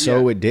 because it's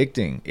so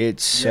addicting.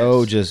 It's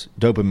so just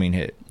dopamine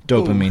hit,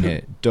 dopamine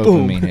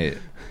hit.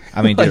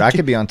 I mean, dude, I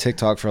could be on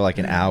TikTok for like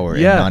an hour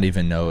and not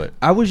even know it.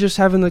 I was just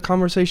having the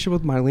conversation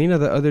with Marlena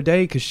the other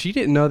day because she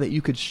didn't know that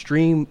you could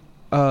stream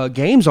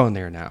games on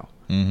there now.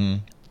 Mm-hmm.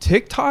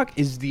 TikTok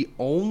is the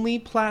only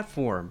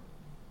platform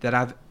that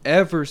I've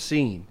ever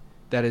seen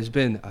that has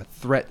been a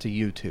threat to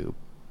YouTube.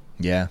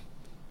 Yeah.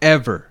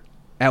 Ever.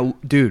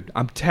 Dude,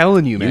 I'm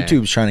telling you, man.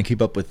 YouTube's trying to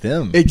keep up with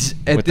them.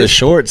 With the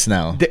shorts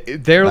now.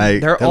 They're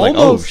almost like,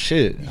 oh,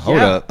 shit. Hold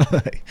up.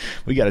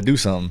 We got to do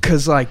something.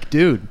 Because, like,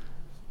 dude,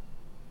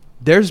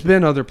 there's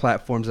been other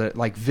platforms that,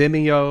 like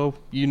Vimeo,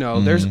 you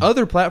know, there's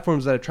other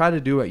platforms that have tried to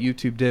do what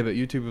YouTube did, but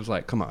YouTube was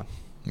like, come on.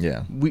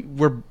 Yeah.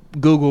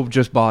 Google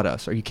just bought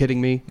us. Are you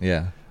kidding me?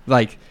 Yeah.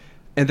 Like,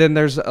 and then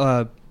there's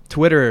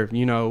Twitter,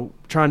 you know,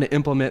 trying to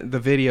implement the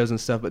videos and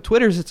stuff, but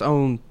Twitter's its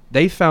own.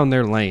 They found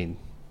their lane,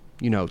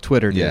 you know.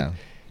 Twitter did. Yeah,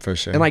 for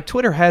sure. And like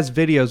Twitter has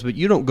videos, but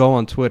you don't go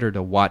on Twitter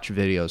to watch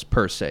videos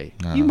per se.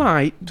 No. You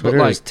might. Twitter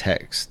but like, is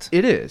text.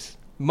 It is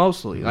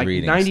mostly like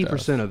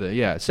 90% of it.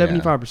 Yeah,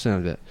 75%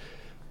 of it.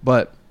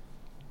 But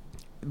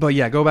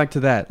yeah, go back to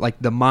that, like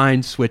the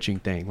mind switching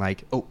thing,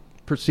 like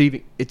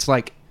perceiving. It's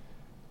like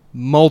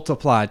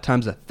multiplied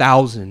times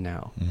 1,000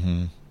 now.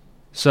 Mm-hmm.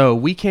 So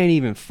we can't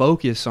even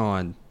focus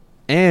on.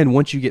 And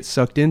once you get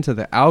sucked into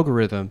the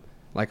algorithm,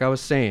 like I was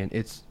saying,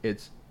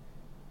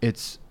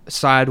 it's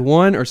side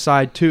one or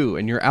side two,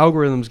 and your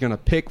algorithm's going to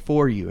pick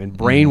for you and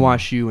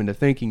brainwash you into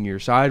thinking you're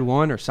side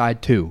one or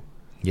side two.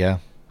 Yeah.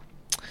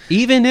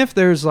 Even if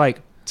there's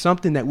like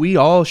something that we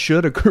all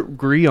should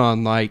agree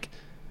on, like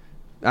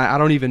I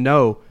don't even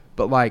know,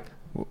 but like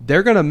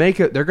they're going to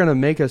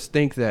make us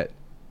think that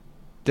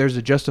there's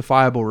a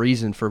justifiable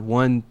reason for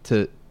one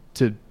to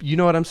you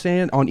know what I'm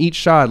saying, on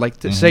each side, like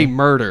to say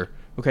murder.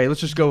 Okay,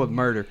 let's just go with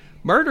murder.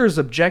 Murder is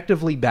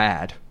objectively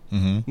bad.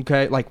 Mm-hmm.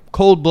 Okay, like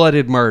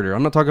cold-blooded murder.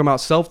 I'm not talking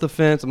about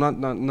self-defense. I'm not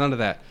none of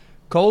that.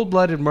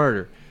 Cold-blooded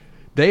murder.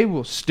 They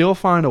will still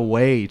find a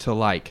way to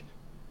like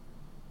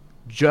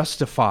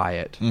justify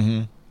it.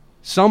 Mm-hmm.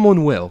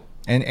 Someone will.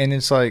 And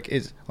it's like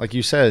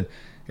you said,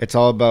 it's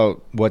all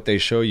about what they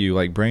show you,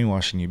 like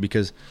brainwashing you.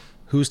 Because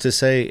who's to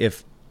say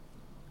if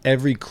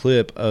every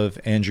clip of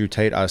Andrew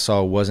Tate I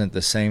saw wasn't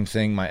the same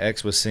thing my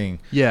ex was seeing?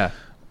 Yeah.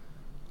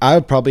 I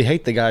would probably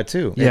hate the guy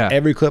too. Yeah. If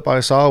every clip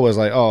I saw was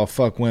like, oh,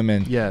 fuck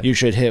women. Yeah. You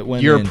should hit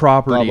women. Your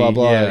property. Blah, blah,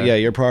 blah. Yeah,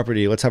 your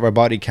property. Let's have our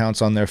body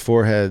counts on their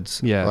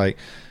foreheads. Yeah. Like,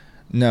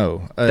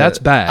 no. That's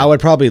bad. I would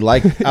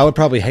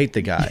probably hate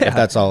the guy if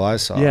that's all I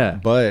saw. Yeah.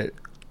 But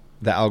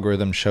the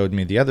algorithm showed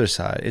me the other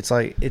side. It's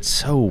like, it's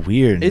so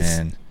weird,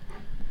 man.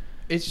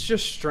 It's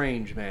just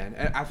strange,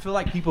 man. I feel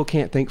like people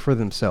can't think for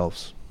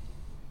themselves.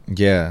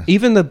 Yeah.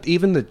 Even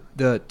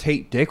the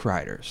Tate dick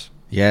riders.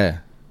 Yeah.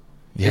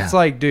 It's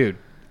like, dude,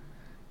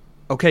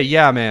 okay,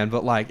 yeah, man,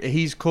 but like,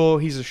 he's cool.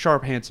 He's a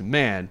sharp, handsome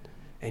man,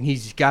 and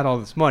he's got all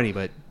this money,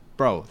 but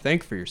bro,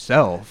 think for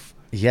yourself.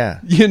 Yeah.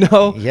 You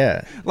know?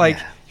 Yeah. Like,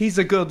 he's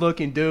a good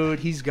looking dude.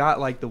 He's got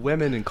like the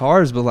women and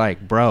cars, but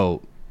like,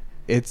 bro,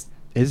 he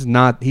is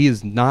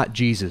not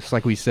Jesus,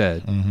 like we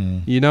said. Mm-hmm.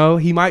 You know,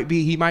 he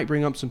might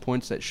bring up some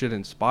points that should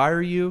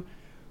inspire you,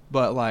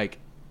 but like,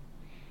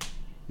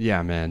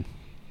 yeah, man,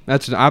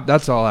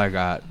 that's all I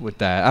got with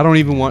that. I don't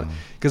even want,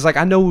 because like,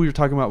 I know we were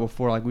talking about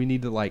before, like, we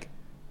need to like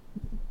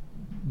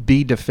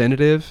be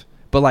definitive,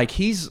 but like,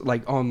 he's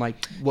like on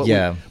like what?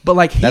 Yeah, but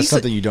like, that's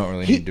something you don't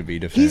really need to be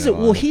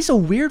definitive. He's a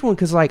weird one,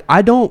 because like,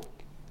 I will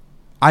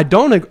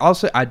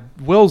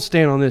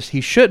stand on this. He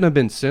shouldn't have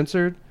been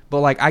censored. But,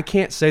 like, I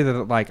can't say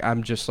that, like,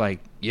 I'm just like,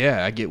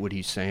 yeah, I get what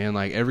he's saying.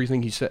 Like,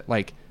 everything he said,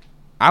 like,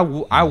 I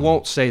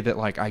won't say that,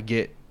 like, I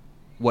get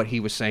what he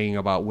was saying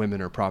about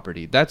women or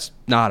property. That's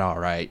not all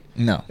right.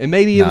 No. And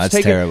maybe it was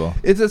it's terrible.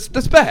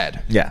 That's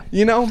bad. Yeah.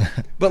 You know?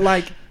 But,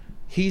 like,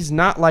 he's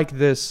not like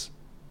this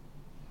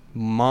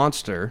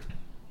monster,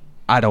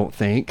 I don't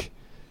think.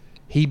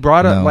 He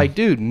brought up, like,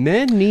 dude,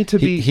 men need to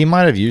be. He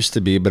might have used to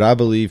be, but I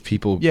believe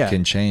people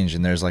can change,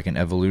 and there's, like, an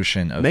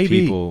evolution of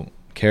people.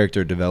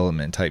 Character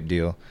development type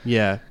deal.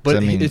 Yeah, but I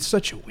mean, it's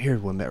such a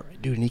weird one,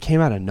 dude. And he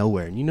came out of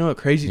nowhere. And you know what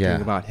crazy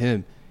thing about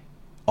him?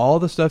 All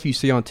the stuff you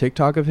see on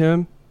TikTok of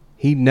him,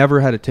 he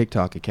never had a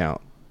TikTok account.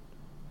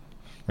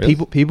 Really?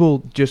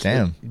 People just,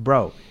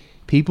 bro.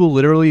 People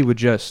literally would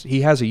just.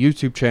 He has a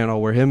YouTube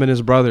channel where him and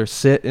his brother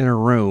sit in a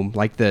room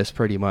like this,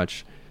 pretty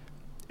much,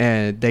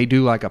 and they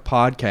do like a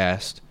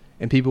podcast,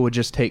 and people would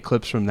just take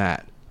clips from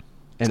that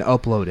and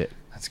upload it.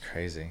 That's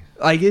crazy.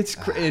 Like, it's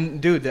and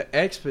dude,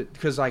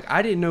 because like,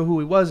 I didn't know who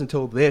he was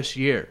until this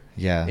year.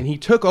 Yeah. And he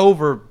took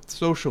over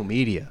social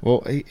media.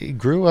 Well, he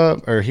grew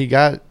up, or he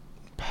got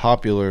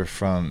popular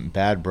from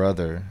Bad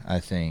Brother,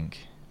 I think.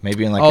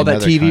 Maybe in like another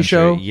that TV country.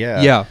 show.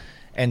 Yeah.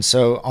 And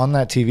so on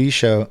that TV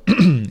show,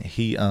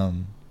 he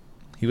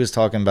was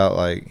talking about,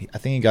 like, I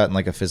think he got in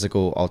like a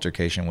physical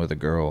altercation with a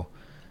girl,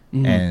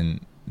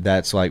 and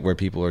that's like where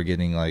people are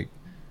getting like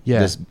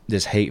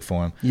this hate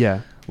for him.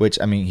 Yeah. Which,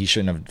 I mean, he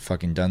shouldn't have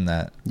fucking done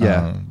that.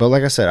 Yeah. But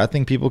like I said, I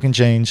think people can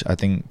change. I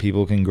think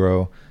people can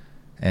grow.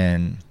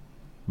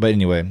 But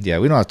anyway, yeah,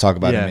 we don't have to talk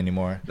about him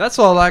anymore. That's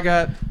all I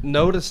got.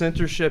 No to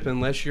censorship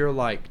unless you're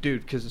like,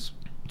 dude, because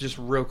just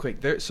real quick.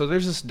 There's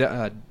this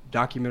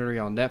documentary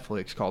on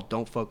Netflix called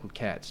Don't Fuck With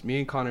Cats. Me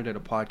and Connor did a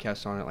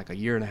podcast on it like a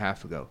year and a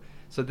half ago.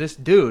 So this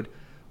dude,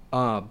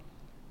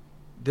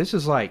 this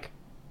is like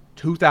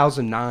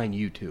 2009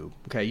 YouTube.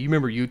 Okay, you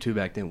remember YouTube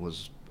back then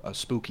was a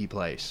spooky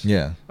place.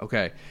 Yeah.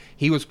 Okay.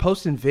 He was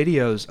posting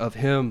videos of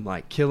him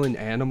like killing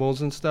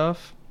animals and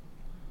stuff.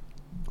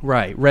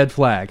 Right. Red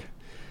flag.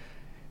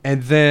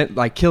 And then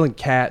like killing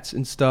cats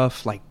and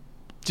stuff, like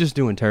just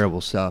doing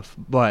terrible stuff.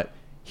 But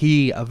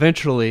he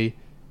eventually,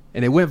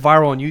 and it went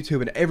viral on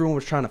YouTube, and everyone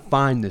was trying to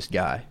find this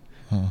guy.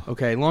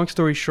 Okay. Long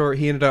story short,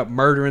 he ended up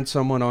murdering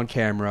someone on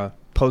camera,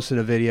 posting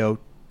a video,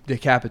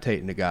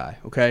 decapitating the guy.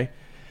 Okay.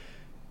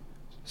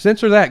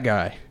 Censor that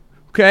guy.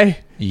 Okay?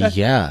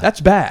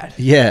 That's bad.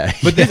 Yeah.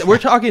 But we're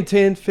talking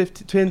 10,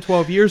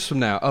 12 years from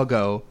now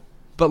ago.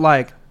 But,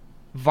 like,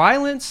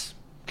 violence,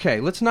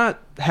 okay, let's not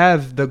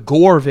have the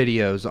gore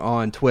videos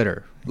on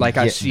Twitter like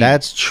I see.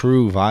 That's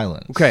true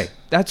violence. Okay,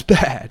 that's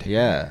bad.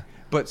 Yeah.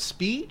 But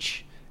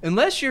speech,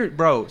 unless you're,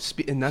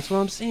 and that's what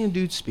I'm saying,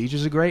 dude, speech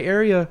is a gray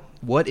area.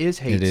 What is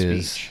hate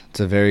speech? It's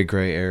a very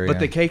gray area. But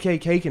the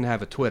KKK can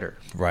have a Twitter.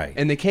 Right.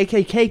 And the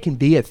KKK can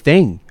be a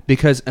thing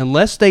because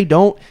unless they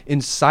don't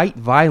incite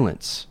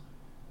violence,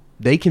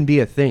 they can be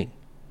a thing.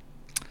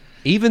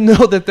 Even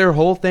though that their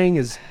whole thing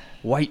is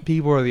white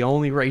people are the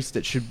only race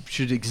that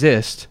should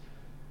exist.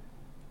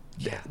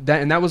 Yeah.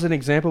 That was an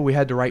example we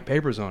had to write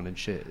papers on and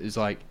shit. It's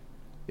like,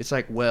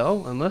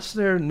 well, unless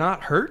they're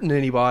not hurting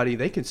anybody,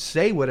 they can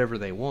say whatever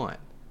they want.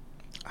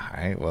 All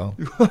right, well.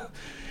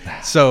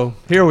 So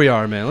here we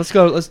are, man. Let's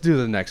go. Let's do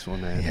the next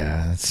one, man.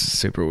 Yeah, that's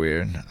super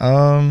weird.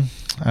 All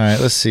right,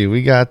 let's see.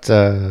 We got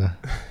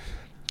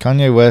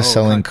Kanye West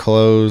selling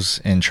clothes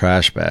in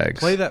trash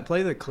bags. Play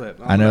the clip.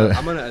 I'm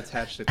gonna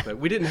attach the clip.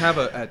 We didn't have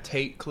a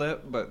Tate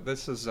clip, but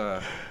this is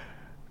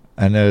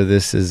I know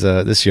this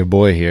is your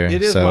boy here.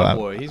 It is my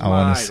boy. He's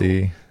my idol.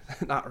 See.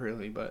 Not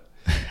really, but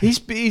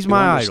he's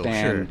my idol.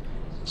 Sure.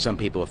 Some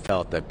people have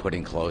felt that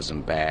putting clothes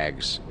in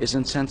bags is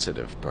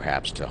insensitive,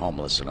 perhaps, to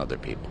homeless and other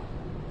people.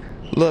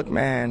 Look,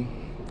 man,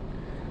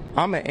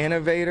 I'm an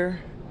innovator,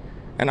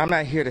 and I'm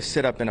not here to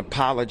sit up and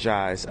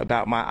apologize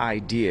about my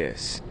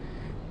ideas.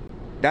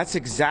 That's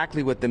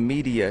exactly what the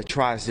media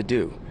tries to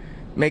do.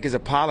 Make us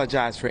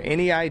apologize for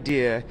any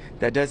idea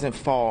that doesn't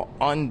fall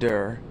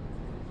under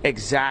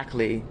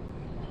exactly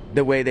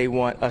the way they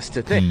want us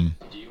to think.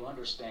 Do you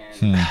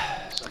understand?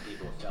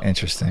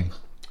 Interesting.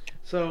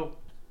 So,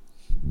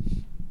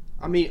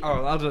 I mean,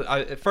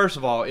 first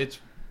of all, it's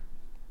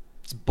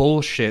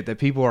bullshit that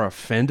people are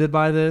offended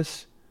by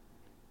this.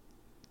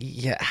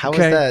 Yeah, how is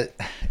that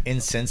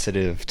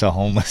insensitive to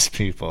homeless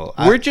people?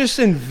 We're just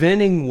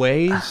inventing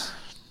ways.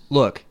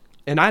 Look,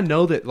 and I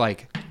know that,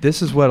 like,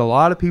 this is what a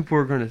lot of people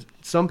are going to...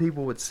 Some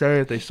people would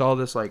say if they saw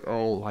this, like,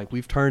 oh, like,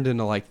 we've turned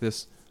into, like,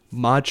 this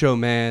macho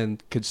man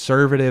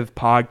conservative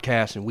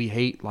podcast and we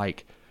hate,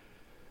 like,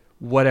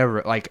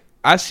 whatever. Like,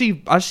 I see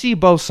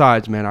both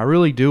sides, man. I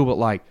really do. But,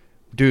 like,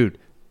 dude,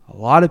 a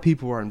lot of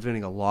people are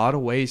inventing a lot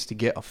of ways to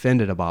get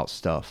offended about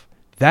stuff.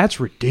 That's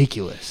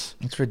ridiculous.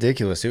 It's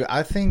ridiculous, dude.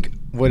 I think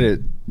what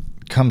it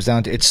comes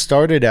down to, it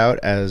started out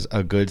as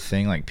a good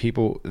thing. Like,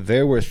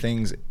 there were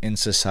things in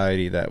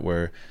society that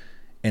were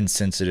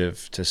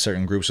insensitive to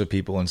certain groups of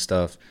people and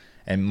stuff.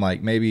 And,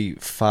 like, maybe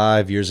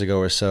 5 years ago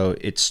or so,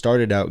 it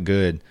started out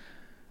good.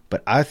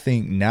 But I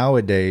think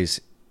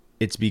nowadays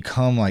it's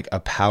become like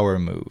a power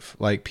move.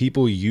 Like,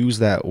 people use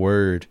that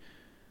word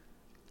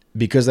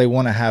because they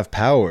want to have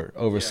power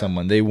over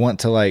someone. They want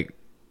to, like,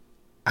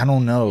 I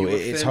don't know.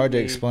 It's hard to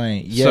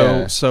explain.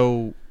 Yeah.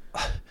 So,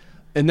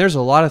 and there's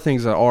a lot of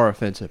things that are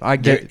offensive. I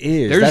get there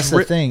is. That's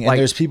the thing. And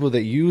there's people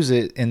that use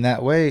it in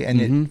that way, and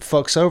it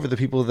fucks over the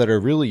people that are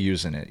really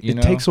using it. You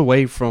know? Takes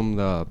away from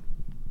the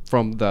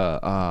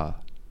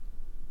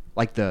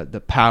like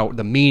the power,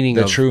 the meaning,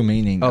 the true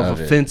meaning of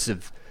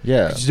offensive.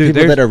 Yeah, dude,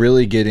 people that are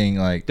really getting,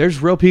 like...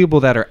 There's real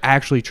people that are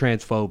actually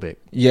transphobic.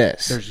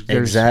 Yes,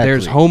 exactly.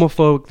 There's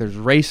homophobic, there's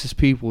racist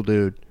people,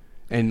 dude.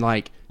 And,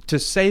 like, to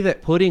say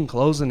that putting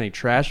clothes in a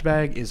trash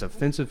bag is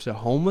offensive to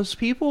homeless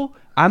people,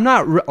 I'm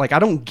not... I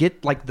don't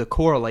get, like, the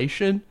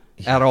correlation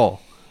at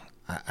all.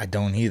 I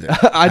don't either.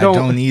 I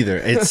don't either.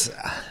 It's...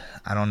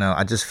 I don't know.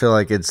 I just feel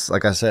like it's,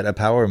 like I said, a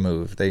power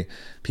move.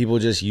 People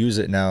just use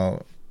it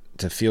now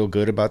to feel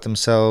good about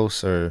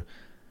themselves, or...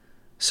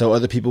 so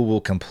other people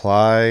will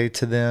comply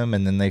to them,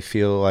 and then they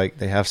feel like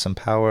they have some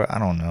power. I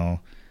don't know.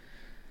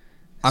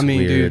 It's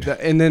weird. Dude,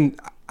 and then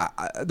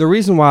the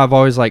reason why I've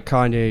always liked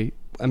Kanye,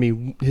 I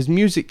mean, his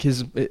music,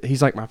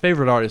 he's like my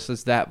favorite artist,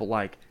 is that, but,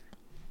 like,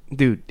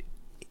 dude,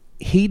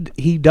 he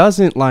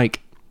doesn't,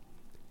 like,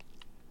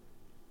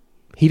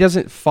 he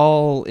doesn't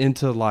fall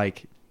into,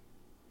 like,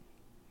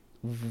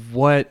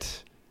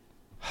 what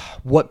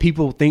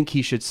people think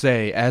he should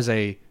say as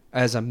a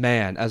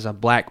man, as a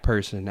black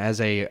person, as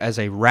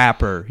a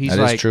rapper. He's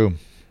that is true.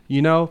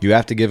 You know? You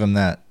have to give him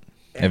that,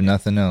 if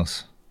nothing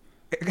else.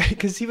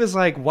 Because he was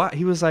like, what?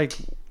 He was like,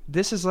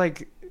 this is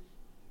like,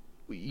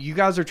 you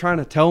guys are trying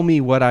to tell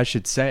me what I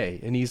should say.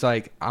 And he's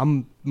like,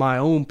 I'm my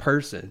own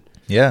person.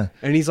 Yeah.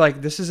 And he's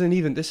like, this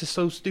is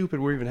so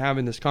stupid we're even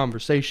having this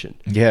conversation.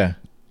 Yeah.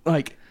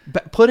 Like,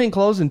 putting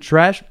clothes in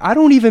trash, I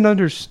don't even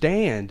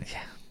understand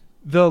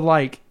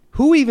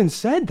who even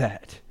said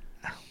that?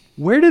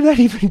 Where did that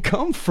even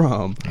come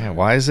from? Yeah,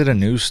 why is it a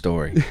news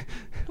story?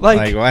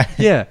 like why?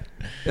 Yeah.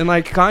 And,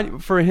 like,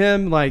 for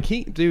him, like,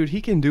 he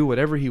can do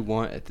whatever he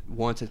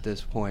wants at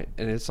this point.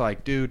 And it's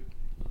like, dude,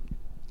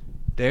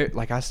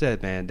 like I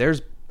said, man,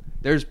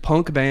 there's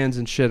punk bands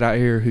and shit out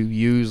here who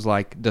use,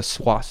 like, the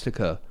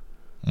swastika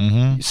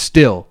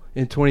still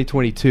in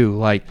 2022.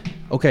 Like,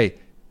 okay,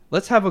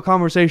 let's have a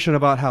conversation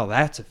about how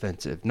that's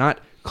offensive, not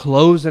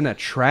clothes in a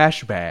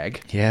trash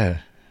bag. Yeah.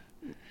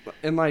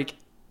 And, like,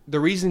 the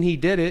reason he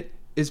did it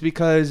is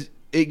because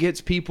it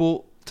gets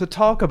people to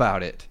talk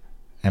about it.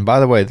 And by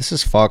the way, this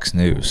is Fox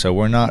News, so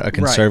we're not a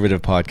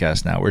conservative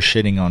podcast now. We're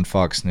shitting on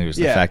Fox News,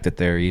 the fact that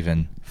they're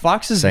even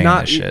Fox is saying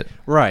not this shit.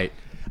 Right.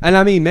 And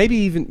I mean, maybe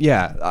even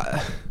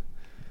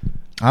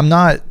I'm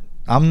not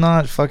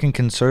fucking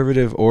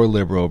conservative or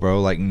liberal,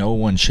 bro. Like, no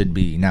one should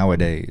be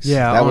nowadays.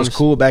 Yeah, that was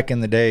cool back in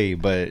the day,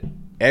 but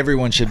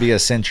everyone should be a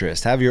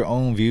centrist. Have your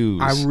own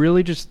views. I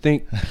really just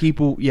think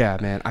people,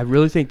 I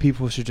really think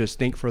people should just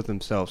think for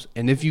themselves.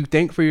 And if you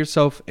think for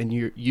yourself and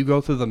you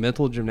go through the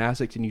mental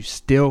gymnastics and you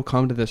still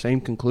come to the same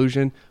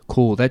conclusion,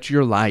 cool, that's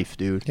your life,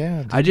 dude.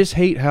 Yeah. Dude. I just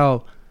hate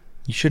how...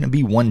 You shouldn't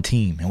be one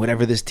team, and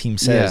whatever this team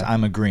says,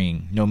 I'm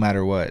agreeing, no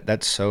matter what.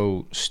 That's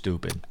so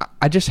stupid.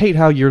 I just hate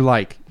how you're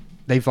like,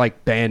 they've,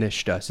 like,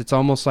 banished us. It's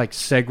almost like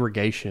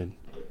segregation.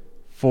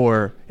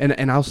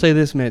 And I'll say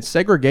this, man,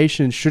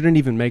 segregation shouldn't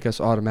even make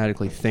us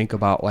automatically think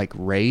about, like,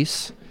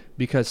 race,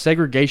 because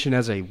segregation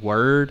as a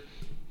word,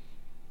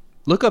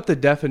 look up the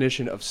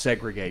definition of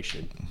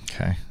segregation.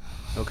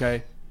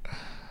 Okay?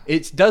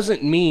 It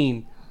doesn't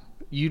mean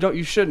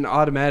you shouldn't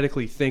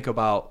automatically think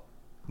about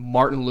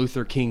Martin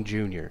Luther King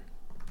Jr.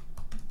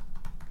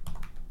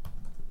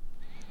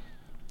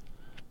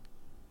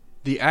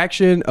 The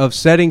action of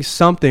setting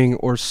something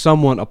or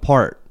someone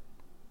apart.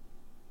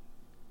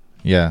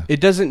 Yeah.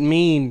 It doesn't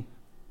mean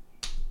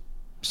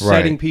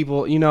setting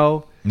people, you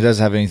know. It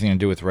doesn't have anything to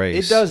do with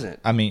race. It doesn't.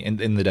 I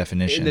mean, in the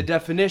definition. In the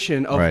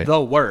definition of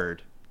the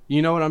word.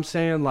 You know what I'm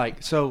saying?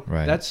 Like, so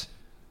that's...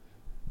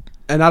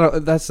 And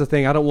that's the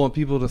thing. I don't want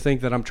people to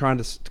think that I'm trying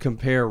to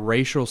compare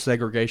racial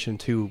segregation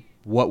to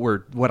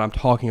what I'm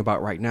talking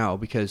about right now,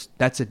 because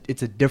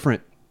it's a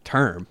different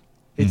term.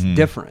 It's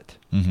different.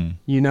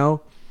 You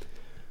know?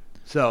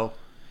 So,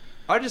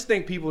 I just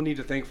think people need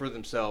to think for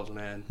themselves,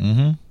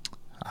 man.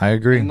 I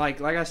agree. And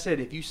like I said,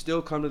 if you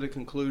still come to the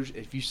conclusion,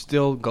 if you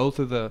still go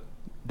through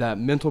that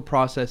mental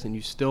process and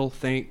you still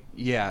think,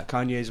 yeah,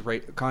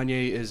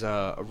 Kanye is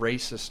a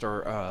racist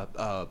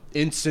or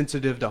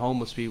insensitive to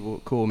homeless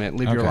people, cool, man,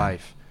 live your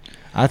life.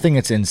 I think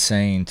it's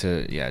insane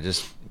to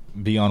just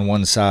be on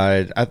one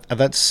side.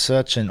 That's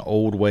such an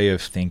old way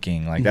of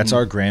thinking. Like that's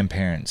our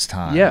grandparents'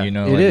 time. Yeah, you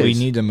know, it like, is. we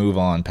need to move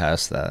on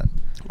past that.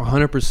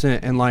 100%.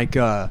 And like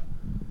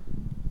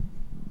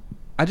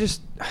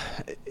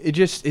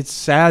it's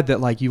sad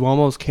that like you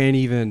almost can't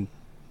even,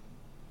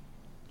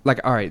 like,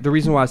 all right, the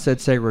reason why I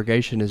said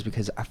segregation is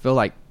because I feel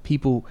like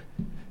people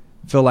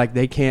feel like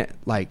they can't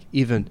like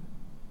even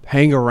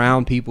hang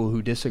around people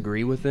who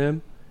disagree with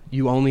them.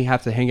 You only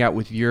have to hang out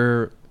with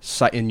your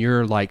in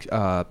your like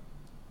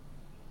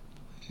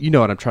you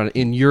know what I'm trying to,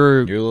 in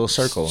your little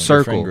circle,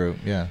 your friend group.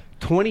 Yeah.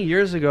 20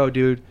 years ago,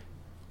 dude.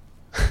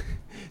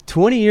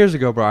 20 years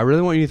ago, bro. I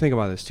really want you to think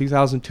about this.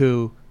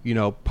 2002, you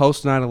know,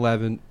 post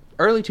 9/11,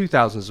 early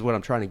 2000s is what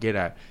I'm trying to get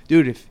at.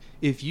 Dude,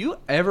 if you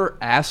ever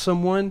ask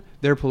someone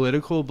their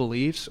political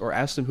beliefs or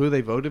ask them who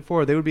they voted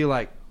for, they would be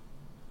like,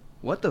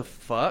 what the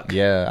fuck?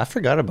 Yeah, I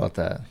forgot about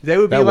that. They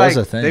would be that like, was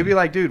a thing. They'd be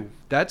like, dude,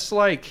 that's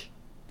like,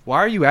 why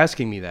are you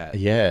asking me that?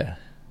 Yeah.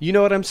 You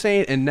know what I'm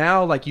saying? And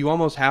now, like, you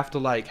almost have to,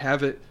 like,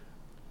 have it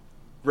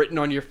written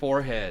on your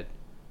forehead.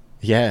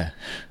 Yeah.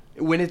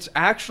 When it's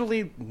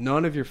actually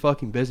none of your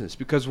fucking business,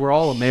 because we're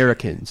all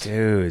Americans.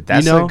 Dude,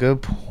 that's you know? a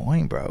good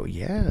point, bro.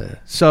 Yeah.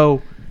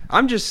 So,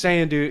 I'm just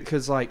saying, dude,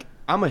 because, like,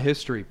 I'm a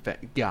history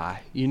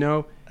guy, you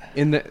know?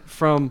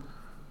 From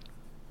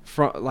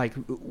like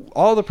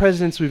all the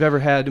presidents we've ever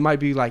had, it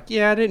might be like,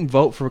 yeah, I didn't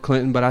vote for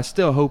Clinton, but I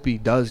still hope he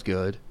does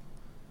good.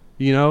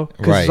 You know,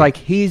 because like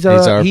he is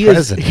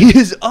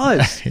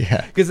us.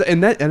 Yeah. Because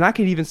and I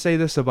could even say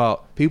this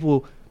about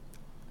people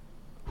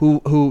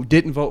who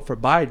didn't vote for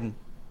Biden.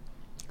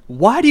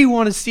 Why do you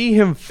want to see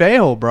him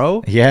fail,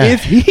 bro? Yeah.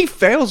 If he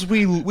fails,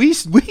 we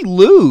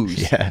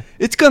lose. Yeah.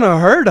 It's gonna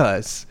hurt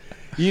us.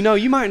 You know,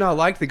 you might not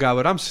like the guy,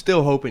 but I'm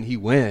still hoping he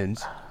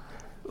wins.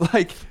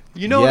 Like,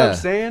 you know what I'm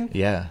saying?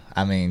 Yeah.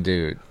 I mean,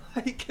 dude.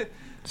 Like,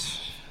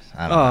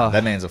 I don't know.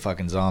 That man's a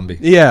fucking zombie.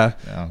 Yeah.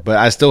 But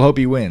I still hope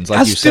he wins. Like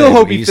I you still said,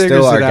 hope he he's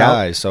figures still our it out.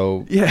 guy.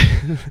 So yeah.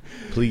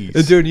 please,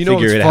 Dude, you know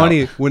what's figure it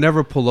funny? out.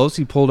 Whenever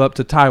Pelosi pulled up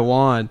to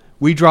Taiwan,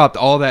 we dropped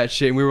all that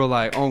shit and we were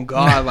like, oh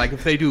God, like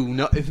if they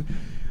do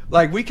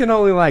like we can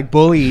only like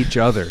bully each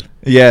other.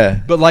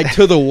 Yeah. But like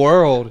to the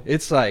world,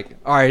 it's like,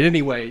 all right,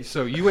 anyway,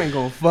 so you ain't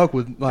gonna fuck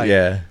with like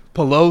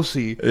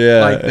Pelosi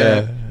like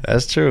that. Yeah.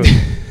 That's true.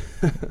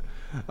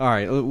 All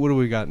right, what do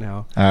we got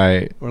now? All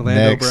right.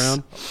 Orlando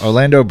Brown?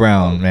 Orlando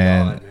Brown,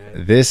 man. God,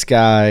 man. This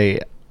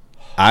guy,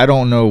 I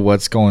don't know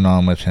what's going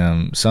on with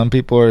him. Some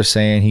people are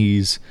saying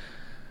he's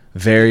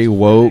very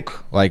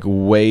woke, like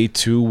way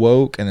too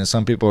woke, and then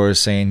some people are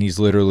saying he's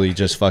literally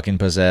just fucking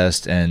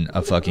possessed and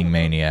a fucking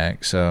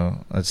maniac.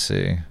 So let's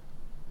see.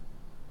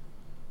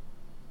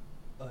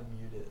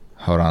 Unmute it.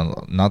 Hold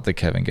on, not the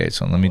Kevin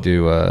Gates one. Let me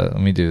do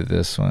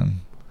this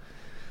one.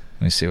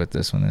 Let me see what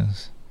this one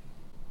is.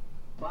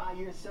 By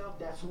yourself,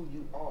 that's who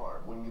you are.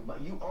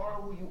 You are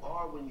who you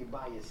are when you're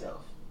by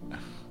yourself.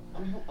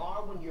 Who you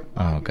are when you're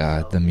by Oh God,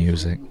 yourself the is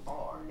music. who you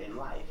are in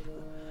life.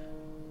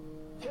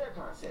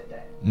 Farrakhan said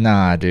that.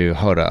 Nah, dude,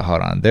 hold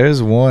on.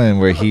 There's one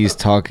where he's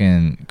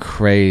talking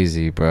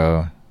crazy,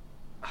 bro.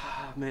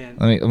 Ah, man.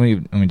 Let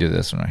me do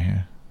this one right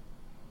here.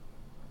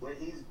 What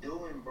he's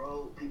doing,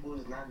 bro, people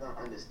is not gonna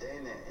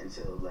understand that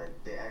until like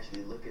they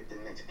actually look at the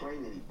next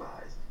plane that he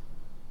buys.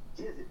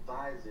 He has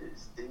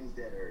advisors, things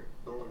that are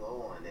going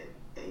on, and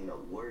you know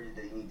words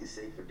they need to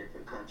say for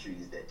different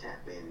countries that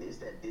tap in. It's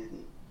that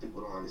Disney.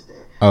 People don't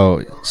understand.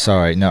 Oh,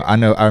 sorry. No,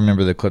 I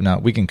remember the clip now.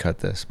 We can cut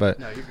this, but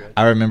No, you're good.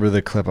 I remember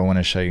the clip I want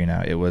to show you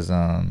now. It was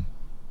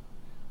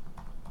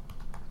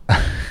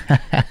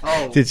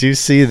Did you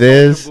see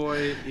this?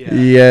 Boy, yeah.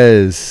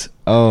 Yes.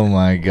 Oh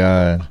my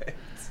God.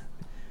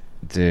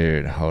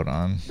 Dude, hold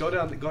on. Go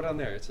down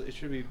there. It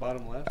should be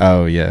bottom left.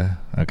 Oh yeah.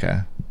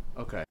 Okay.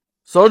 Okay.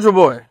 Soulja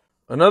Boy,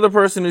 another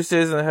person who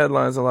stays in the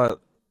headlines a lot.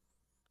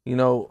 You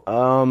know,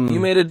 you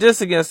made a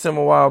diss against him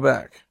a while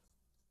back.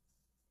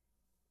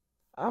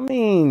 I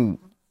mean,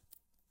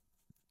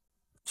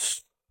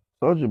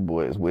 Soulja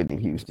Boy is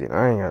Whitney Houston.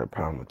 I ain't got a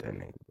problem with that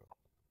nigga.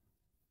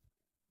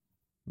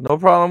 No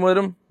problem with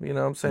him. You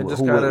know what I'm saying?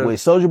 Just gotta... With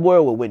Soulja Boy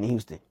or with Whitney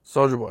Houston?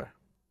 Soulja Boy.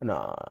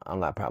 No, I'm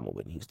not a problem with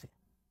Whitney Houston.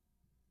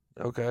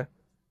 Okay.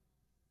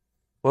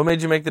 What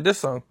made you make the diss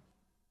song?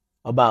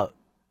 About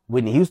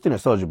Whitney Houston or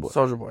Soulja Boy?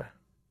 Soulja Boy.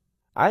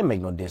 I ain't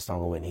make no diss song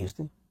with Whitney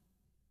Houston.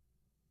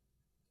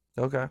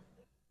 Okay.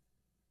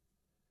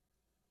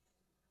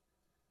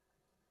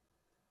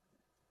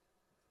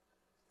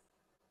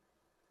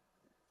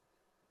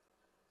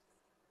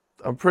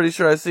 I'm pretty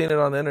sure I seen it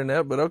on the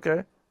internet, but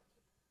okay.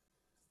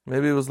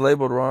 Maybe it was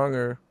labeled wrong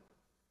or...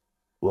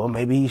 Well,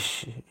 maybe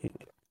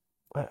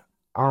I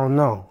don't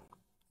know.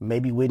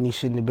 Maybe Whitney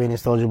shouldn't have been in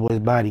Soulja Boy's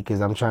body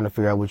because I'm trying to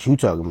figure out what you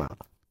talking about.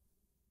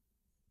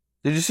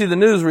 Did you see the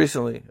news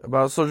recently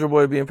about Soulja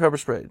Boy being pepper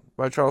sprayed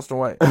by Charleston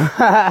White?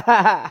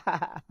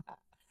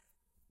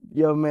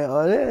 Yo, man.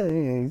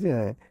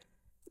 I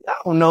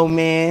don't know,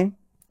 man.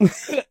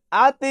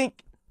 I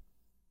think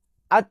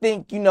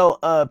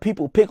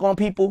people pick on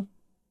people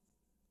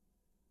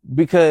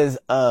because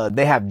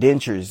they have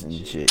dentures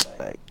and shit.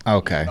 Like,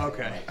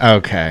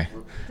 Okay.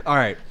 All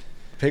right.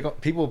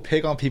 People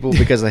pick on people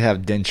because they have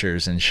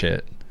dentures and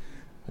shit.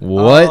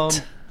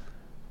 What?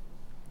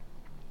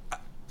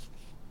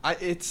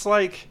 It's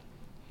like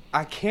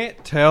I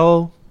can't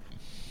tell.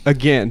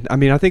 Again, I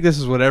mean, I think this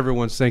is what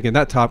everyone's thinking.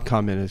 That top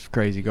comment is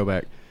crazy. Go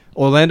back.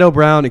 Orlando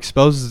Brown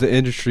exposes the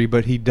industry,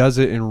 but he does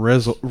it in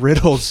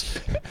riddles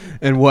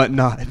and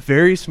whatnot.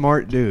 Very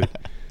smart dude.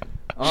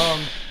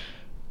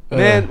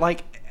 Man,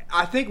 like,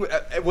 I think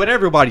what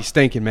everybody's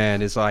thinking,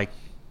 man, is like,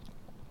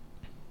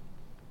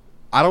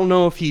 I don't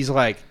know if he's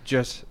like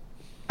just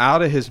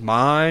out of his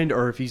mind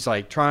or if he's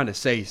like trying to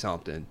say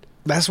something.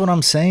 That's what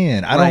I'm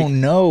saying. I Like,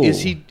 don't know.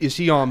 Is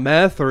he on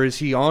meth or is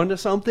he on to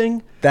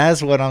something?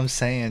 That's what I'm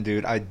saying,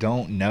 dude. I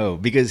don't know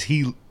because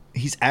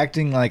he's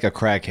acting like a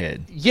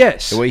crackhead.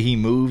 Yes. The way he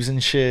moves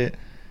and shit,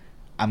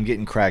 I'm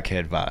getting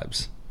crackhead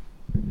vibes.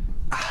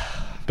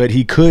 But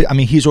he could. I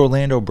mean, he's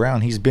Orlando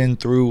Brown. He's been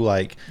through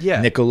like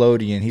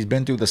Nickelodeon. He's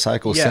been through the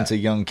cycle since a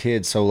young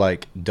kid. So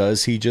like,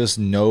 does he just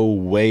know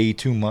way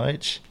too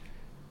much?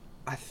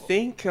 I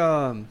think,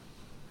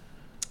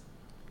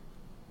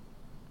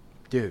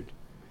 dude,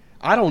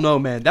 I don't know,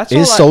 man.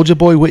 Is Soulja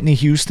Boy Whitney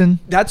Houston?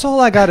 That's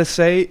all I gotta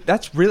say.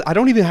 That's really. I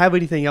don't even have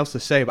anything else to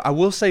say. But I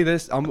will say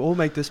this. We'll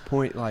make this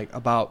point, like,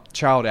 about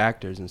child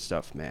actors and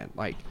stuff, man.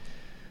 Like,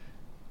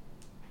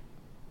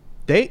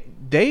 they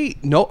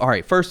know. All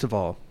right. First of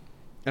all,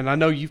 and I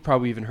know you've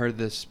probably even heard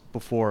this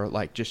before,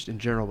 like just in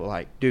general. But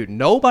like, dude,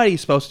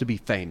 nobody's supposed to be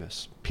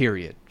famous.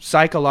 Period.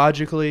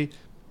 Psychologically,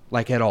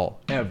 like at all,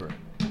 ever.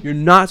 You're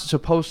not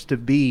supposed to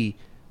be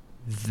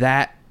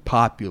that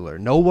popular.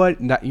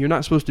 You're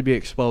not supposed to be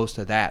exposed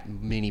to that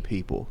many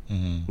people.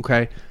 Mm-hmm.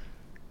 Okay?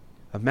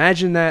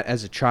 Imagine that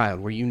as a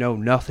child where you know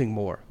nothing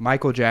more.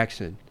 Michael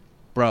Jackson,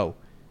 bro,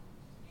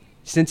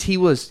 since he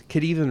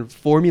could even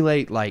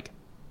formulate like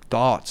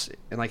thoughts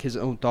and like his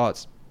own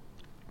thoughts,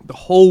 the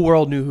whole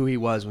world knew who he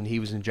was when he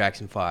was in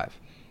Jackson 5.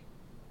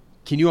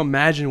 Can you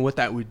imagine what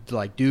that would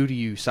like do to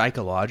you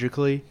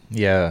psychologically?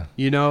 Yeah.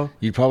 You know?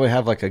 You'd probably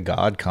have like a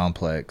God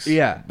complex.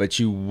 Yeah. But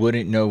you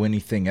wouldn't know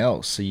anything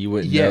else. So you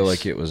wouldn't know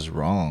like it was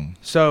wrong.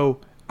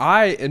 So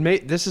I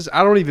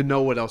don't even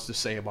know what else to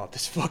say about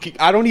this fucking,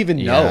 I don't even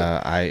know.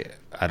 Yeah,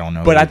 I don't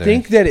know. But either. I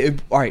think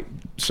that all right.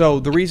 So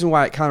the reason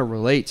why it kind of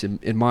relates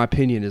in my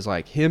opinion is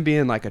like him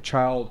being like a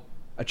child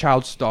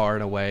star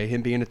in a way,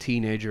 him being a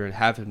teenager and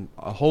having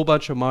a whole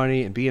bunch of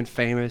money and being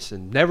famous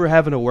and never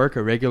having to work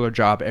a regular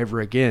job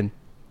ever again.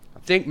 I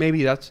think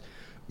maybe that's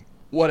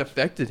what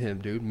affected him,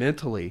 dude,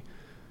 mentally.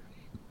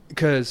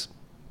 Because,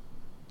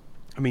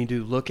 I mean,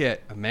 dude, look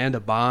at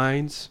Amanda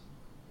Bynes,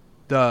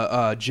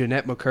 the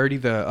Jeanette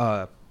McCurdy,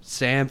 the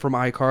Sam from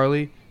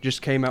iCarly,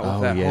 just came out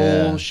with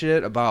whole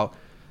shit about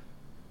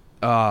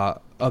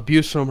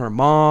abuse from her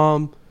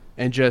mom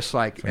and just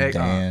like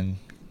Dan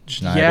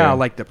Schneider. Yeah,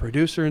 like the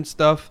producer and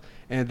stuff.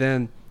 And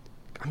then,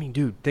 I mean,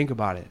 dude, think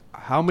about it.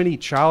 How many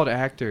child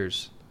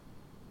actors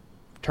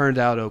turned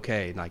out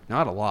okay? Like,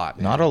 not a lot,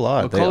 man. Not a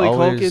lot. Macaulay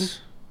Culkin.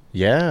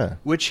 Yeah.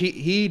 Which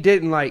he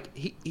didn't like.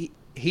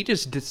 He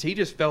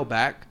just fell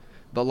back,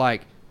 but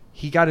like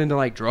he got into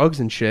like drugs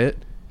and shit.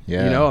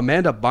 Yeah. You know,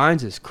 Amanda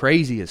Bynes is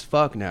crazy as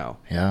fuck now.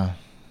 Yeah.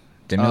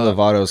 Demi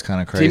Lovato's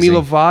kind of crazy. Demi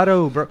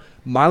Lovato, bro.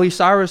 Miley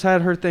Cyrus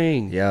had her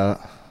thing. Yeah.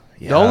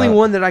 The only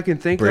one that I can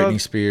think Britney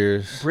of...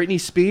 Spears. Britney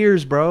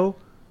Spears, bro.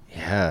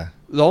 Yeah.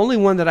 The only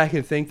one that I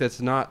can think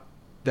that's not...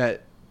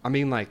 that I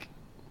mean, like,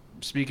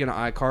 speaking of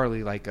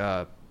iCarly, like,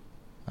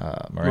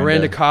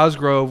 Miranda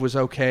Cosgrove was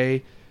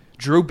okay.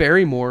 Drew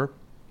Barrymore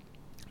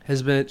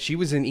has been... She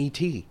was in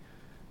E.T.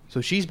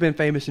 So she's been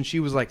famous since she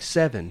was, like,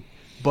 7.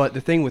 But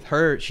the thing with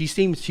her, she's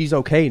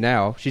okay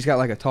now. She's got,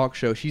 like, a talk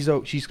show. She's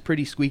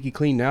pretty squeaky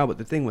clean now. But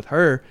the thing with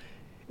her...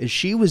 is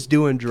she was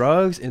doing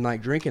drugs and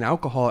like drinking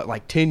alcohol at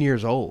like 10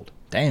 years old.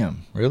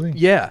 Damn, really?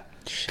 Yeah,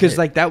 because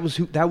like that was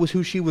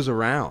who she was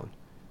around,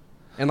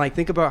 and like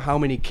think about how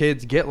many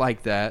kids get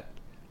like that,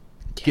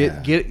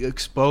 get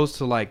exposed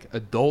to like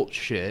adult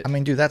shit. I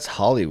mean, dude, that's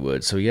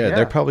Hollywood, so yeah,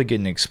 they're probably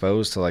getting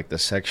exposed to like the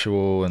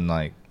sexual and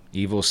like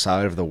evil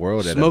side of the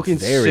world. Smoking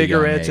at a very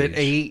cigarettes young age. at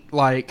 8,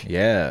 like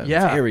yeah,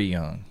 very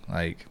young.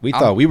 Like we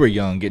thought we were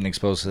young getting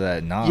exposed to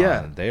that. Nah,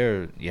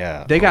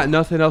 they got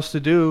nothing else to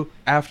do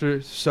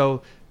after,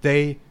 so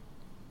they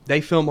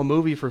film a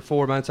movie for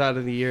 4 months out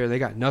of the year. They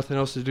got nothing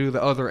else to do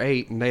the other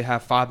 8, and they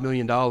have $5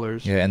 million.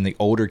 Yeah, and the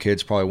older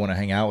kids probably want to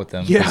hang out with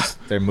them. Yeah,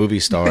 they're movie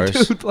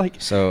stars. Dude, like,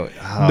 so,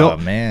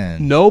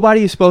 man,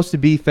 nobody is supposed to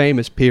be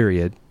famous.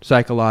 Period.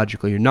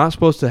 Psychologically, you're not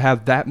supposed to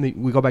have that.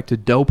 We go back to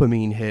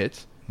dopamine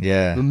hits.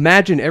 Yeah.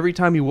 Imagine every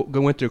time you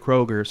go into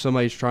Kroger,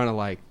 somebody's trying to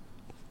like,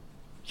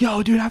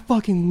 yo, dude, I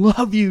fucking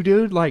love you,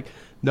 dude. Like,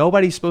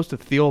 nobody's supposed to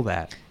feel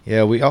that.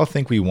 Yeah, we all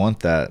think we want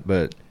that,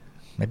 but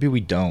maybe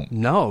we don't.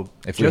 No.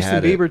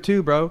 Justin Bieber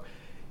too, bro.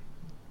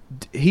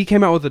 he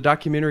came out with a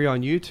documentary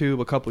on YouTube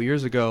a couple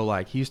years ago.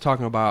 Like, he's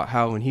talking about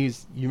how when you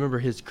remember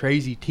his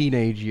crazy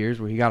teenage years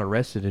when he got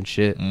arrested and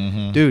shit.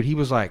 Mm-hmm. Dude, he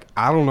was like,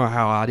 I don't know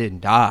how I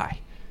didn't die.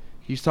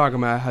 He's talking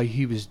about how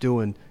he was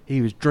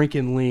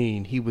drinking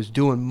lean. He was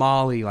doing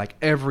Molly like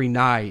every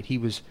night. He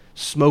was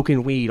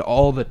smoking weed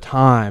all the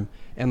time.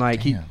 And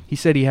like he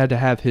said he had to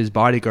have his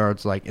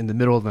bodyguards like in the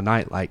middle of the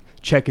night like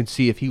check and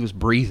see if he was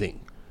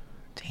breathing.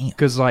 Damn.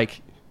 Because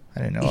like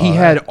I didn't know he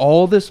had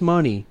all this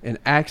money and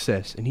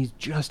access, and he's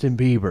Justin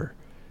Bieber.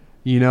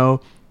 You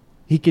know,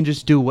 he can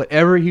just do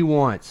whatever he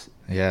wants.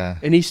 Yeah.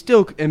 And he's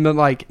still, and then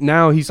like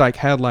now he's like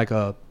had like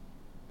a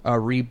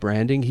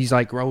rebranding. He's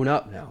like grown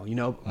up now. You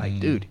know, like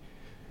dude,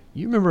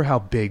 you remember how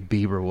big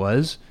Bieber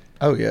was?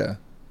 Oh yeah.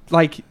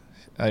 Like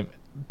our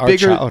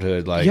bigger,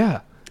 childhood,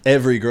 like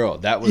every girl,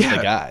 that was the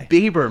guy.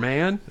 Bieber,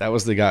 man. That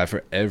was the guy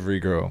for every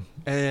girl.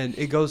 And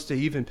it goes to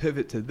even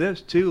pivot to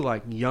this too,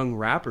 like young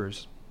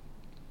rappers,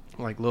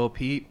 like Lil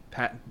Peep,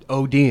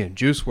 OD'ing,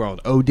 Juice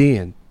WRLD,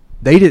 OD'ing.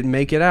 They didn't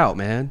make it out,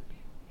 man.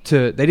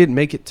 They didn't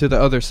make it to the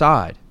other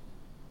side.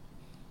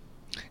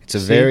 It's a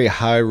very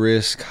high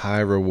risk, high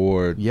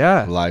reward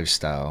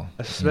lifestyle.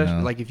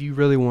 Especially like if you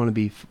really want to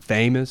be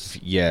famous.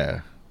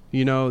 Yeah.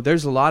 You know,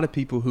 there's a lot of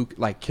people who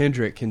like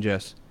Kendrick can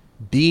just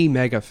be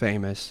mega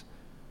famous,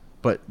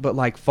 but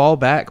like fall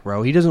back,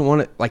 bro. He doesn't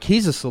want to, like,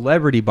 he's a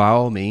celebrity by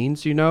all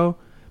means, you know,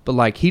 but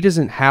like he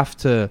doesn't have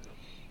to.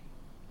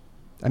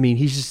 I mean,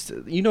 he's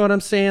just, you know what I'm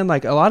saying?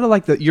 Like a lot of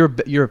like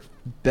your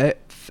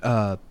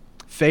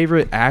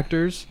favorite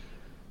actors,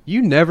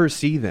 you never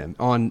see them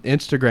on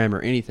Instagram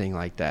or anything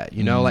like that.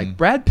 You know, like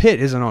Brad Pitt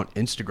isn't on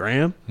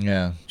Instagram.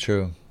 Yeah,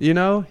 true. You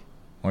know,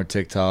 or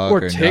TikTok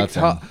or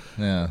TikTok.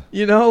 Nothing. Yeah.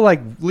 You know,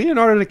 like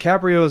Leonardo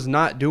DiCaprio is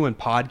not doing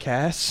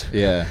podcasts.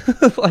 Yeah.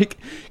 Like,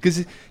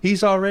 because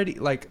he's already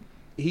like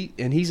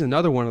he's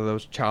another one of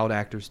those child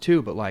actors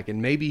too. But like, and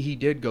maybe he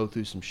did go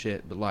through some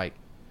shit. But like,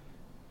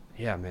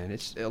 yeah, man,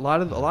 it's a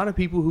lot of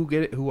people who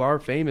get it, who are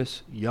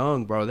famous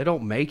young, bro. They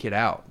don't make it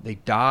out. They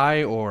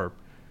die or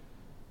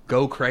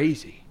go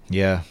crazy.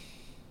 Yeah.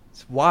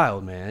 It's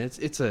wild, man.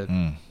 It's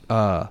a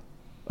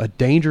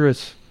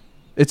dangerous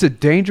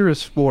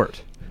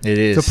sport. It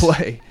is to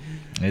play.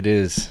 It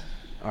is.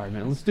 All right,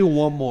 man. Let's do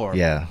one more.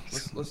 Yeah.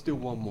 Let's do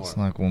one more. Let's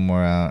knock one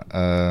more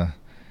out.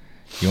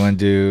 You want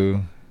to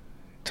do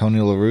Tony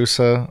La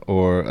Russa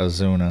or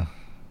Ozuna?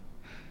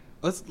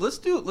 Let's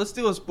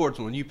do a sports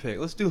one. You pick.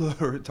 Let's do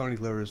Tony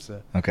La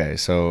Russa. Okay,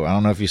 so I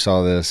don't know if you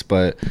saw this,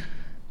 but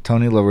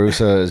Tony La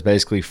Russa is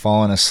basically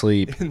falling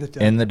asleep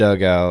in the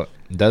dugout.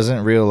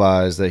 Doesn't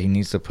realize that he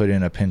needs to put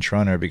in a pinch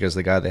runner because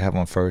the guy they have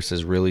on first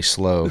is really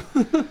slow.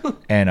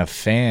 And a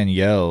fan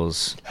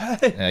yells,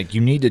 like,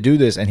 you need to do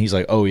this. And he's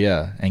like, oh,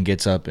 yeah, and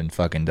gets up and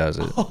fucking does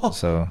it.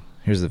 So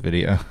here's the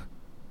video.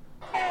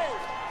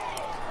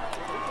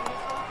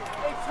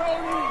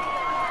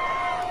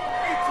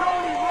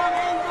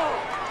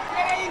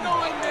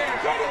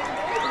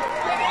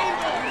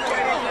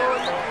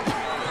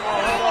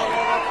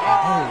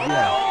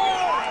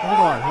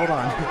 Hold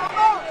on.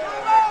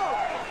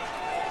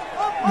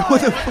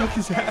 What the fuck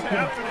is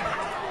happening?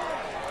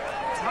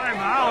 Time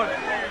out.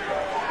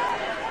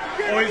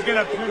 Oh, he's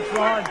gonna pitch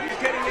hard. He's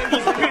getting in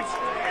this pitch.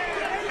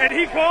 And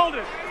he called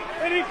it.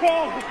 And he's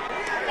doing it.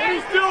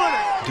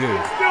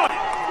 Dude. He's doing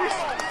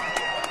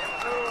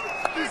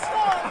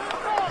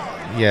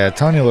it. Yeah,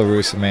 Tony La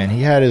Russa, man,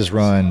 he had his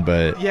run,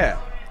 but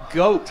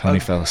GOAT. Tony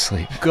fell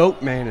asleep.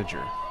 GOAT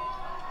manager.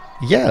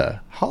 Yeah,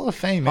 Hall of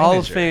Fame manager. Hall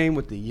of Fame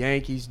with the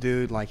Yankees,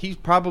 dude. Like, he's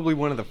probably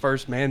one of the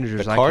first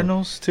managers. The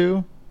Cardinals,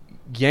 too?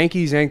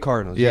 Yankees and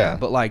Cardinals, yeah.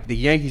 But, like, the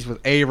Yankees with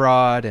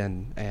A-Rod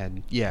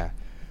and yeah.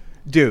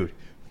 Dude,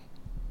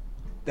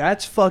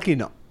 that's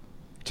fucking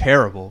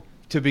terrible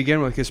to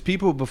begin with, because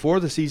people before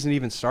the season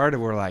even started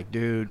were like,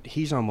 dude,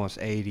 he's almost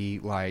 80.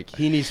 Like,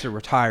 he needs to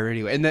retire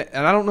anyway. And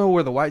I don't know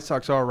where the White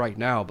Sox are right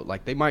now, but,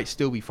 like, they might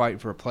still be fighting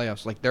for a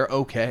playoffs. Like, they're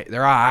okay.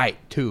 They're all right,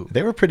 too.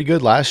 They were pretty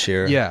good last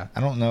year. Yeah.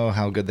 I don't know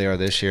how good they are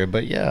this year,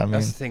 but, yeah, I mean.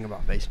 That's the thing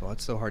about baseball.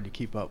 It's so hard to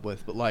keep up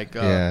with. But, like,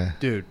 yeah.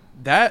 Dude,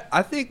 that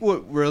I think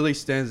what really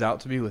stands out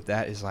to me with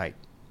that is, like,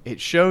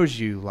 it shows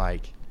you,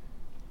 like,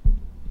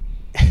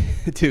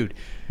 dude,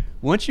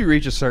 once you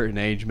reach a certain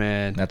age,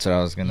 man. That's what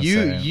I was going to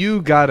say.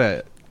 You got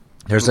to.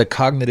 There's a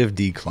cognitive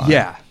decline.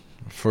 Yeah.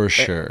 For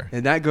sure.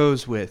 And that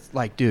goes with,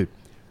 like, dude,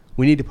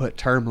 we need to put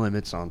term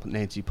limits on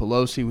Nancy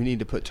Pelosi. We need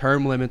to put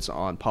term limits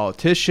on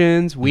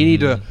politicians. We need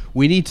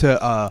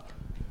to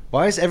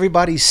why is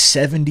everybody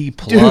 70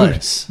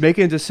 plus? Dude,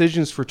 making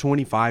decisions for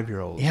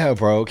 25-year-olds. Yeah,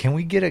 bro. Can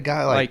we get a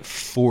guy like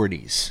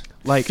 40s?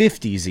 Like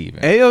 50s even.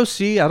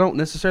 AOC, I don't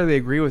necessarily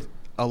agree with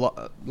a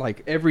lot,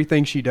 like,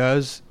 everything she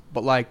does,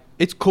 but, like,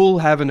 it's cool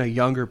having a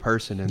younger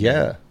person in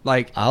there.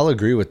 Like, I'll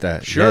agree with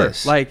that. Sure.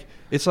 Yes. Like,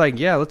 it's like,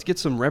 yeah, let's get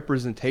some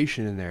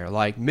representation in there.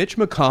 Like, Mitch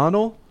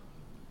McConnell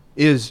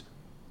is,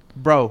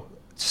 bro,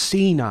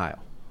 senile.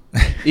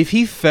 If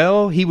he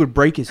fell, he would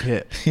break his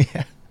hip.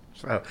 Yeah.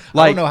 Bro,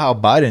 like, I don't know how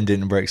Biden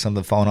didn't break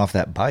something falling off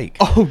that bike.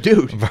 Oh,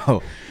 dude.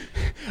 Bro.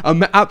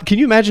 Can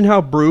you imagine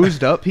how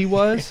bruised up he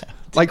was? Yeah,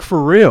 like,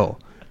 for real.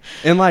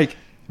 And, like,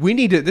 we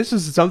need to. This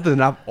is something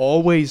that I've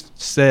always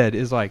said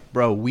is like,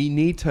 bro, we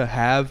need to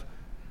have.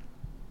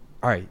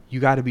 All right, you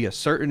got to be a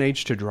certain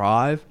age to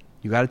drive.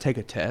 You got to take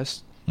a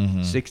test.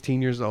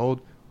 16 years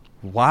old.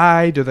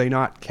 Why do they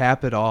not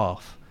cap it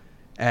off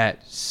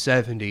at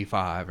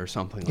 75 or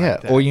something like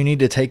that? Yeah, or you need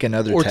to take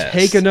another test. Or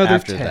take another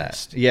after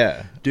test. That.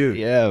 Yeah. Dude.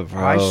 Yeah,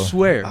 bro. I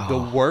swear, the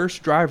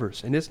worst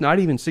drivers, and it's not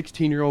even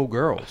 16-year-old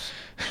girls.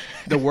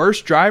 The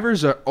worst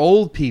drivers are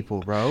old people,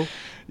 bro.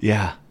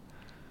 Yeah.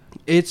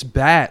 It's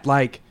bad.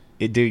 Like,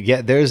 dude,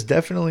 yeah, there's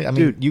definitely, I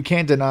mean, you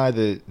can't deny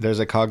that there's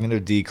a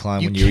cognitive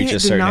decline when you reach a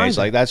certain age.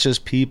 Like, that's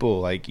just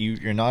people. Like,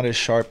 you're not as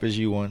sharp as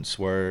you once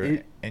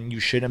were. And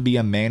you shouldn't be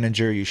a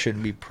manager. You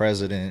shouldn't be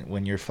president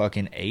when you're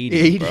fucking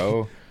 80,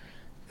 bro.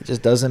 It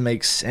just doesn't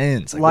make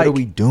sense. Like, what are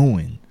we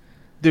doing?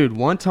 Dude,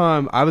 one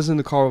time I was in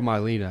the car with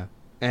Mylena,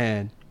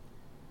 and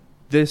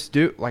this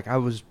dude, like,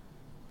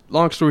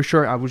 long story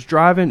short, I was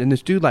driving, and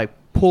this dude, like,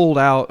 pulled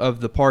out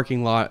of the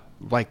parking lot,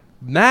 like,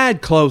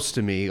 mad close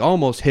to me,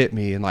 almost hit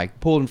me, and, like,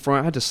 pulled in front.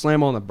 I had to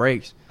slam on the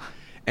brakes.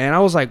 And I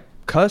was like,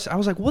 I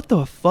was like, what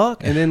the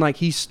fuck? And then, like,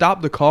 he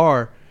stopped the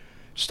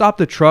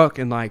truck,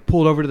 and, like,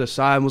 pulled over to the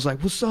side and was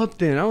like, what's up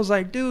then? I was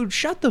like, dude,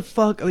 shut the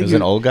fuck up. Like, it was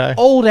an old guy?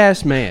 Old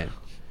ass man.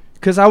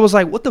 Because I was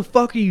like, what the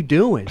fuck are you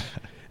doing?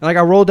 And, like,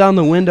 I rolled down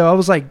the window. I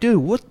was like,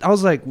 dude, what? I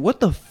was like, what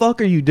the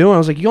fuck are you doing? I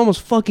was like, you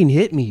almost fucking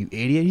hit me, you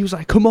idiot. He was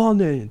like, come on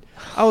then.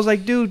 I was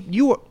like, dude,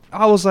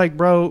 I was like,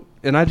 bro.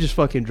 And I just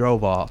fucking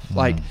drove off.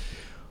 Like,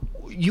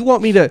 you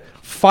want me to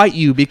fight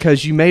you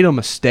because you made a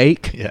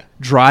mistake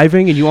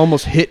driving and you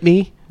almost hit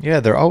me?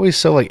 Yeah, they're always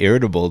so, like,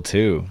 irritable,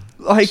 too.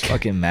 Like, just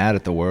fucking mad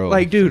at the world.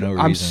 Like, dude,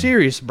 I'm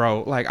serious,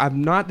 bro. Like,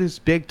 I'm not this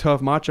big,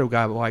 tough macho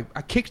guy, but, like,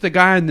 I kicked the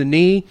guy in the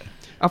knee.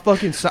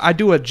 I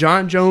do a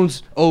John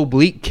Jones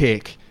oblique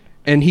kick,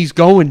 and he's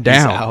going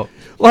down. He's out.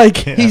 Like,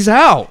 he's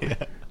out. Yeah.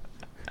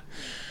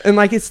 And,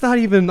 like, it's not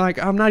even,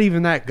 like, I'm not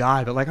even that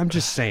guy, but, like, I'm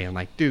just saying,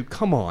 like, dude,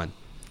 come on.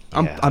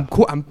 I'm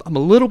a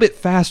little bit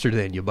faster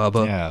than you,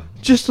 Bubba. Yeah.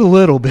 Just a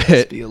little bit.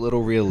 Just be a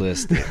little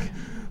realistic.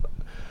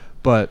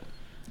 But,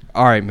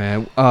 all right,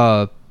 man.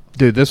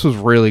 Dude, this was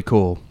really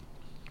cool.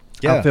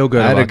 Yeah, I feel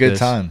good. I had about a good this.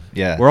 time.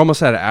 Yeah, we're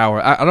almost at an hour.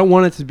 I don't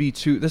want it to be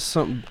too. This is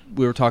something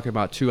we were talking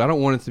about too. I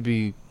don't want it to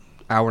be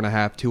hour and a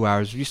half, 2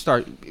 hours.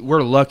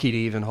 We're lucky to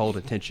even hold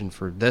attention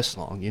for this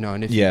long, you know.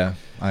 And if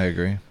I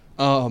agree.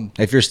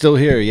 If you're still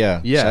here,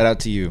 shout out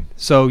to you.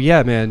 So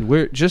yeah, man,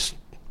 we're just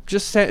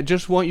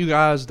want you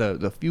guys,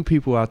 the few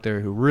people out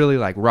there who really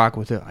like rock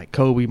with it, like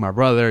Kobe, my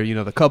brother, you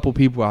know, the couple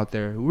people out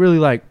there who really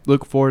like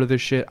look forward to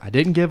this shit. I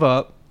didn't give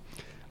up,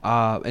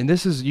 and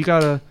this is you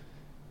gotta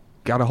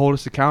hold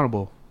us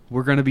accountable.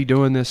 We're going to be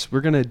doing this.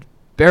 We're going to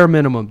bare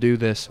minimum do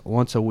this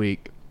once a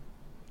week.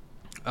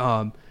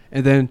 And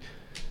then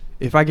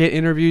if I get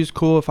interviews,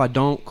 cool. If I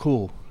don't,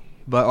 cool.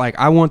 But, like,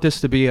 I want this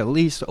to be at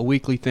least a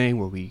weekly thing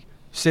where we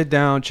sit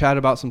down, chat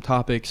about some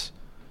topics.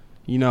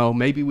 You know,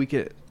 maybe we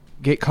could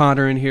get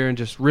Connor in here and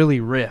just really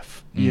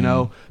riff, you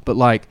know. But,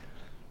 like,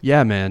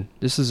 yeah, man,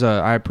 this is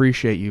I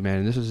appreciate you,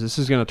 man. This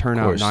is going to turn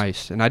out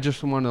nice. And I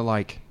just want to,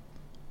 like,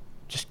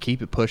 just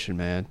keep it pushing,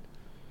 man.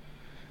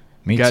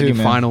 Me got too, any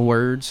man. Final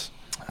words?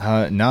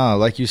 No,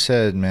 like you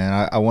said,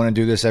 man, I want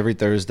to do this every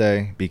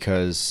Thursday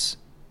because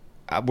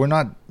we're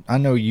not, I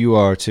know you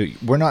are too,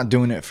 we're not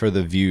doing it for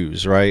the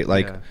views, right?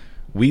 Like,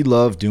 we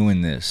love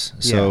doing this.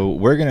 So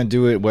we're going to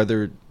do it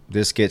whether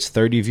this gets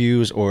 30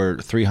 views or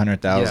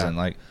 300,000.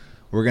 Like,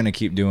 we're going to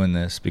keep doing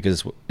this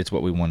because it's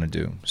what we want to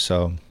do.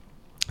 So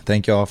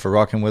thank y'all for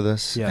rocking with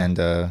us, and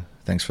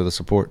thanks for the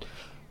support.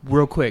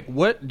 Real quick,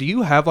 what do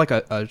you have, like,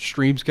 a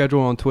stream schedule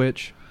on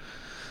Twitch?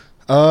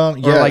 Or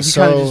like you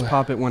kind of just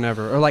pop it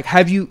whenever, or like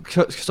have you?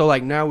 So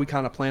like now we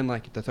kind of plan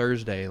like the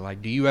Thursday.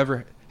 Like,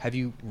 have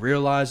you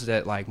realized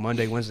that like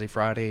Monday, Wednesday,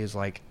 Friday is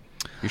like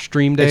your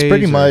stream days? It's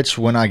pretty much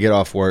when I get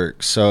off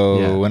work.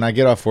 So when I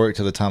get off work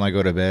to the time I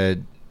go to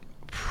bed,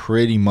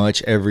 pretty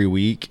much every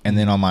week, and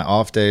then on my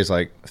off days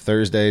like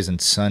Thursdays and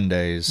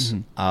Sundays,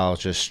 I'll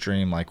just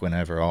stream like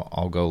whenever.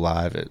 I'll go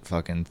live at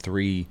fucking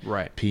 3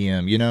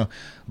 p.m. You know,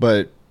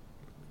 but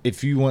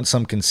if you want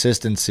some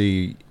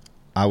consistency,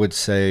 I would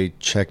say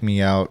check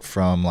me out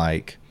from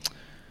like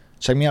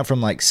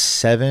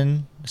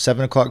 7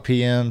 o'clock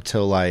p.m.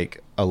 till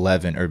like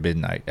 11 or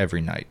midnight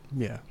every night.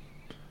 Yeah.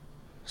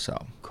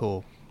 So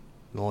cool.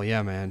 Well,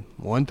 yeah, man.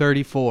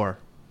 134.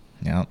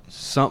 Yeah.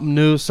 Something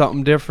new,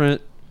 something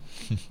different.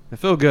 I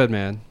feel good,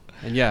 man.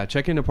 And yeah,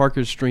 check into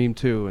Parker's stream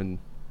too. And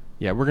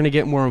yeah, we're gonna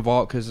get more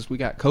involved because we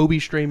got Kobe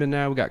streaming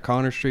now, we got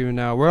Connor streaming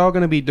now. We're all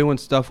gonna be doing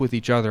stuff with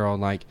each other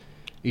on like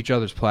each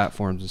other's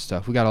platforms and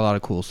stuff. We got a lot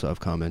of cool stuff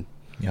coming.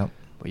 Yep.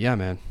 But yeah,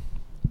 man.